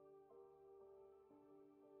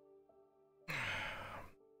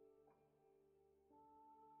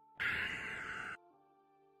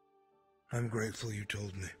 I'm grateful you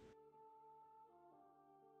told me.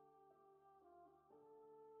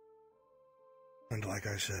 And like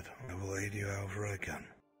I said, I will aid you however I can.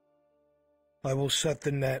 I will set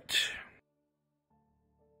the net,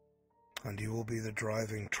 and you will be the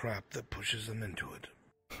driving trap that pushes them into it.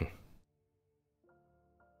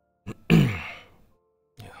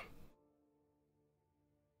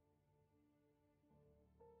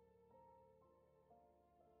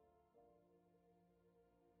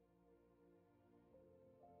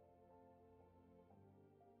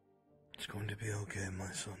 It's going to be okay,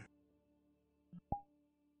 my son.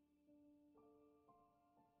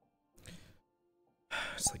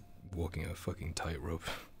 It's like walking a fucking tightrope.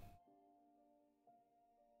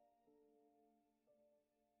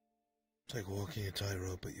 It's like walking a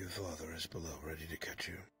tightrope, but your father is below, ready to catch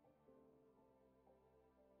you.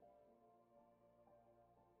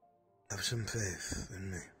 Have some faith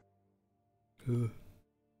in me.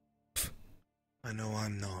 I know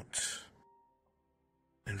I'm not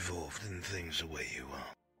involved in things the way you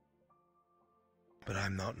are. But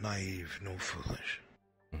I'm not naive nor foolish.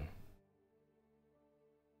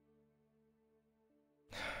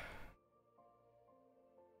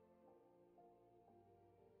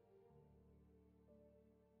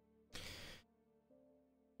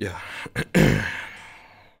 Yeah. Do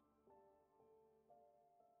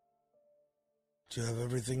you have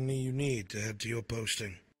everything you need to head to your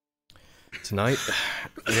posting? Tonight?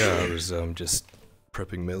 Yeah, I was just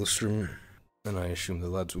prepping Maelstrom, and I assume the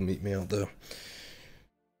lads will meet me out there.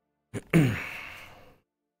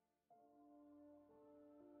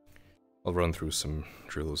 I'll run through some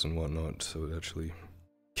drills and whatnot, so it actually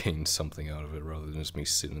gains something out of it, rather than just me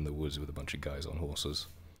sitting in the woods with a bunch of guys on horses.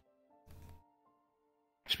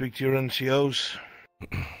 Speak to your NCOs.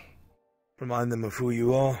 Remind them of who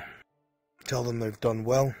you are. Tell them they've done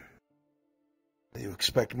well. That you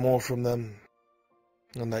expect more from them.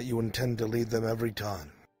 And that you intend to lead them every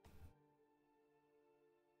time.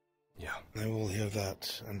 Yeah. They will hear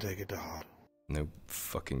that and take it to heart. No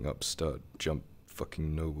fucking upstart jump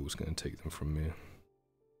fucking noble's gonna take them from me.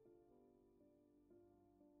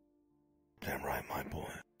 Damn right, my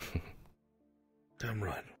boy. Damn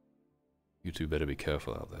right. You two better be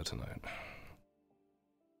careful out there tonight.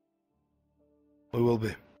 We will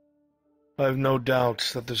be. I have no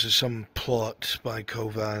doubts that this is some plot by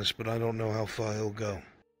Kovaz, but I don't know how far he'll go.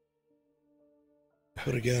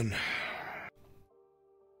 But again,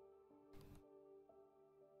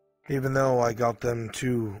 even though I got them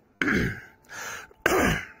to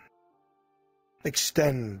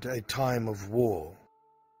extend a time of war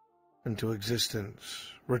into existence,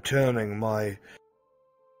 returning my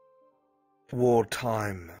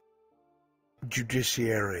wartime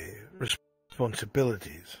judiciary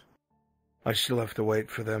responsibilities, I still have to wait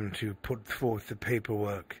for them to put forth the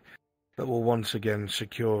paperwork that will once again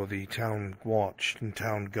secure the town watch and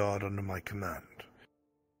town guard under my command.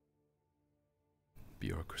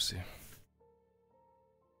 Bureaucracy.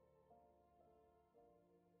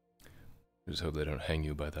 Just hope they don't hang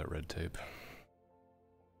you by that red tape.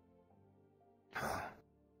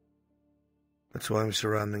 That's why I'm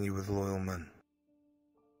surrounding you with loyal men.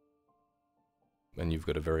 And you've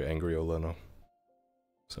got a very angry Olena.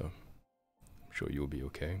 So, I'm sure you'll be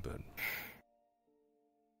okay, but...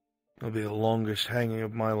 It'll be the longest hanging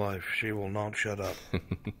of my life. She will not shut up.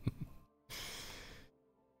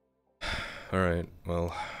 Alright,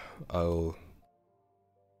 well, I'll...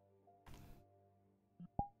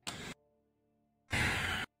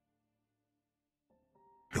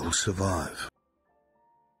 You'll survive.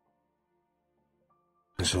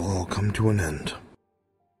 This will all come to an end.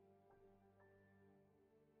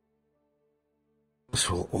 This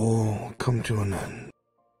will all come to an end.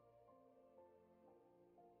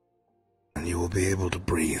 And you will be able to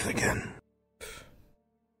breathe again.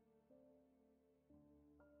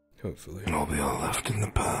 Hopefully. And I'll be all left in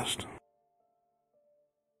the past.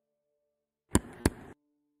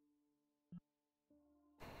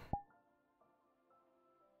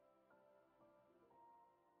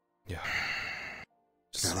 Yeah.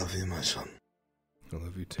 I love you, my son. I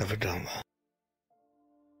love you too. Never done that.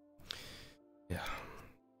 Yeah.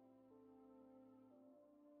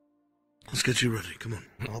 Let's get you ready. Come on.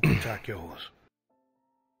 I'll help you attack your horse.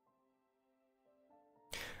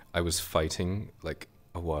 I was fighting, like,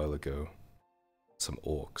 a while ago, some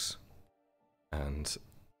orcs, and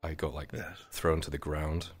I got, like, thrown to the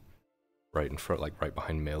ground, right in front, like, right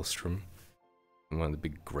behind Maelstrom, and one of the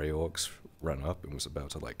big grey orcs ran up and was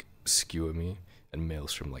about to, like, skewer me, and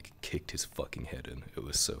Maelstrom, like, kicked his fucking head in. It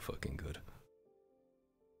was so fucking good.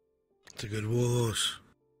 It's a good war horse.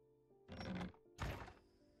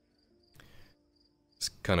 It's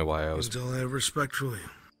kind of why I was Until I have respect for you.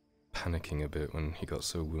 panicking a bit when he got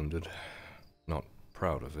so wounded. Not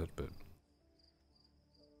proud of it, but...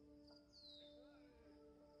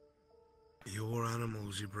 Your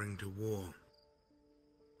animals you bring to war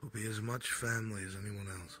will be as much family as anyone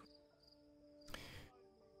else.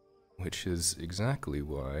 Which is exactly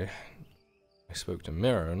why I spoke to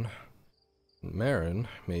Marin. Marin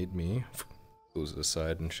made me... Pulls it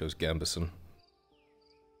aside and shows Gambison.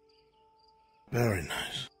 Very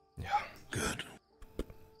nice. Yeah. Good.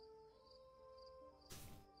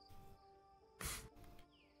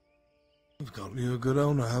 We've got you a good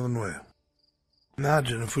owner, haven't we?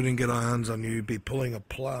 Imagine if we didn't get our hands on you, you'd be pulling a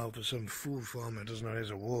plough for some fool farmer who doesn't know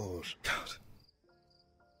his wars. God.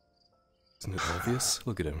 Isn't it obvious?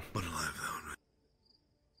 Look at him. What a life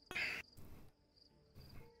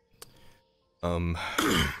that would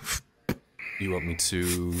be. You want me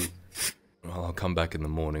to... Well, I'll come back in the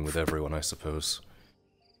morning with everyone, I suppose.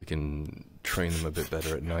 We can train them a bit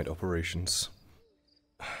better at night operations.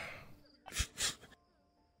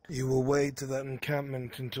 You will wait to that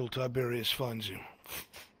encampment until Tiberius finds you.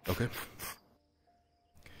 Okay.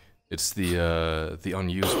 It's the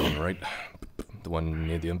unused one, right? The one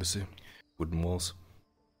near the embassy? Wooden walls?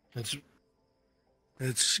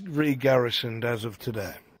 It's re-garrisoned as of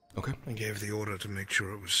today. Okay. I gave the order to make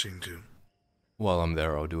sure it was seen to. While I'm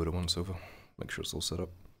there, I'll do it at once over. Make sure it's all set up.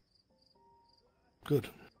 Good.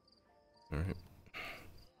 Alright.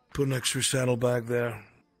 Put an extra saddlebag there.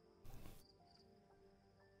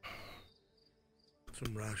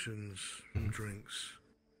 Some rations, some drinks.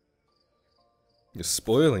 You're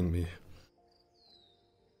spoiling me.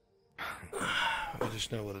 I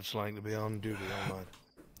just know what it's like to be on duty all night.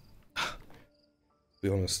 To be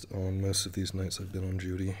honest, on most of these nights I've been on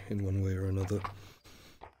duty in one way or another.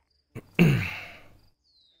 And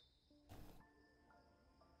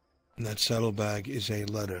that saddlebag is a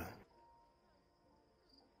letter.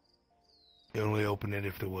 You only open it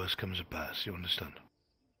if the worst comes to pass, you understand?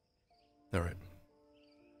 Alright.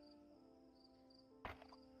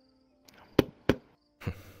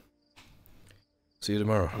 See you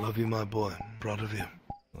tomorrow. I love you, my boy. Proud of you.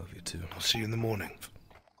 Love you too. I'll see you in the morning.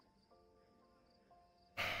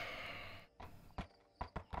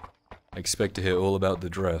 I expect to hear all about the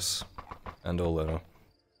dress. And Olena.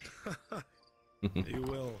 You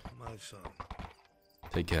will, my son.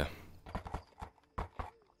 Take care.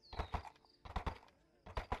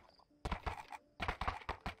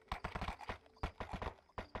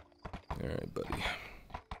 Alright, buddy.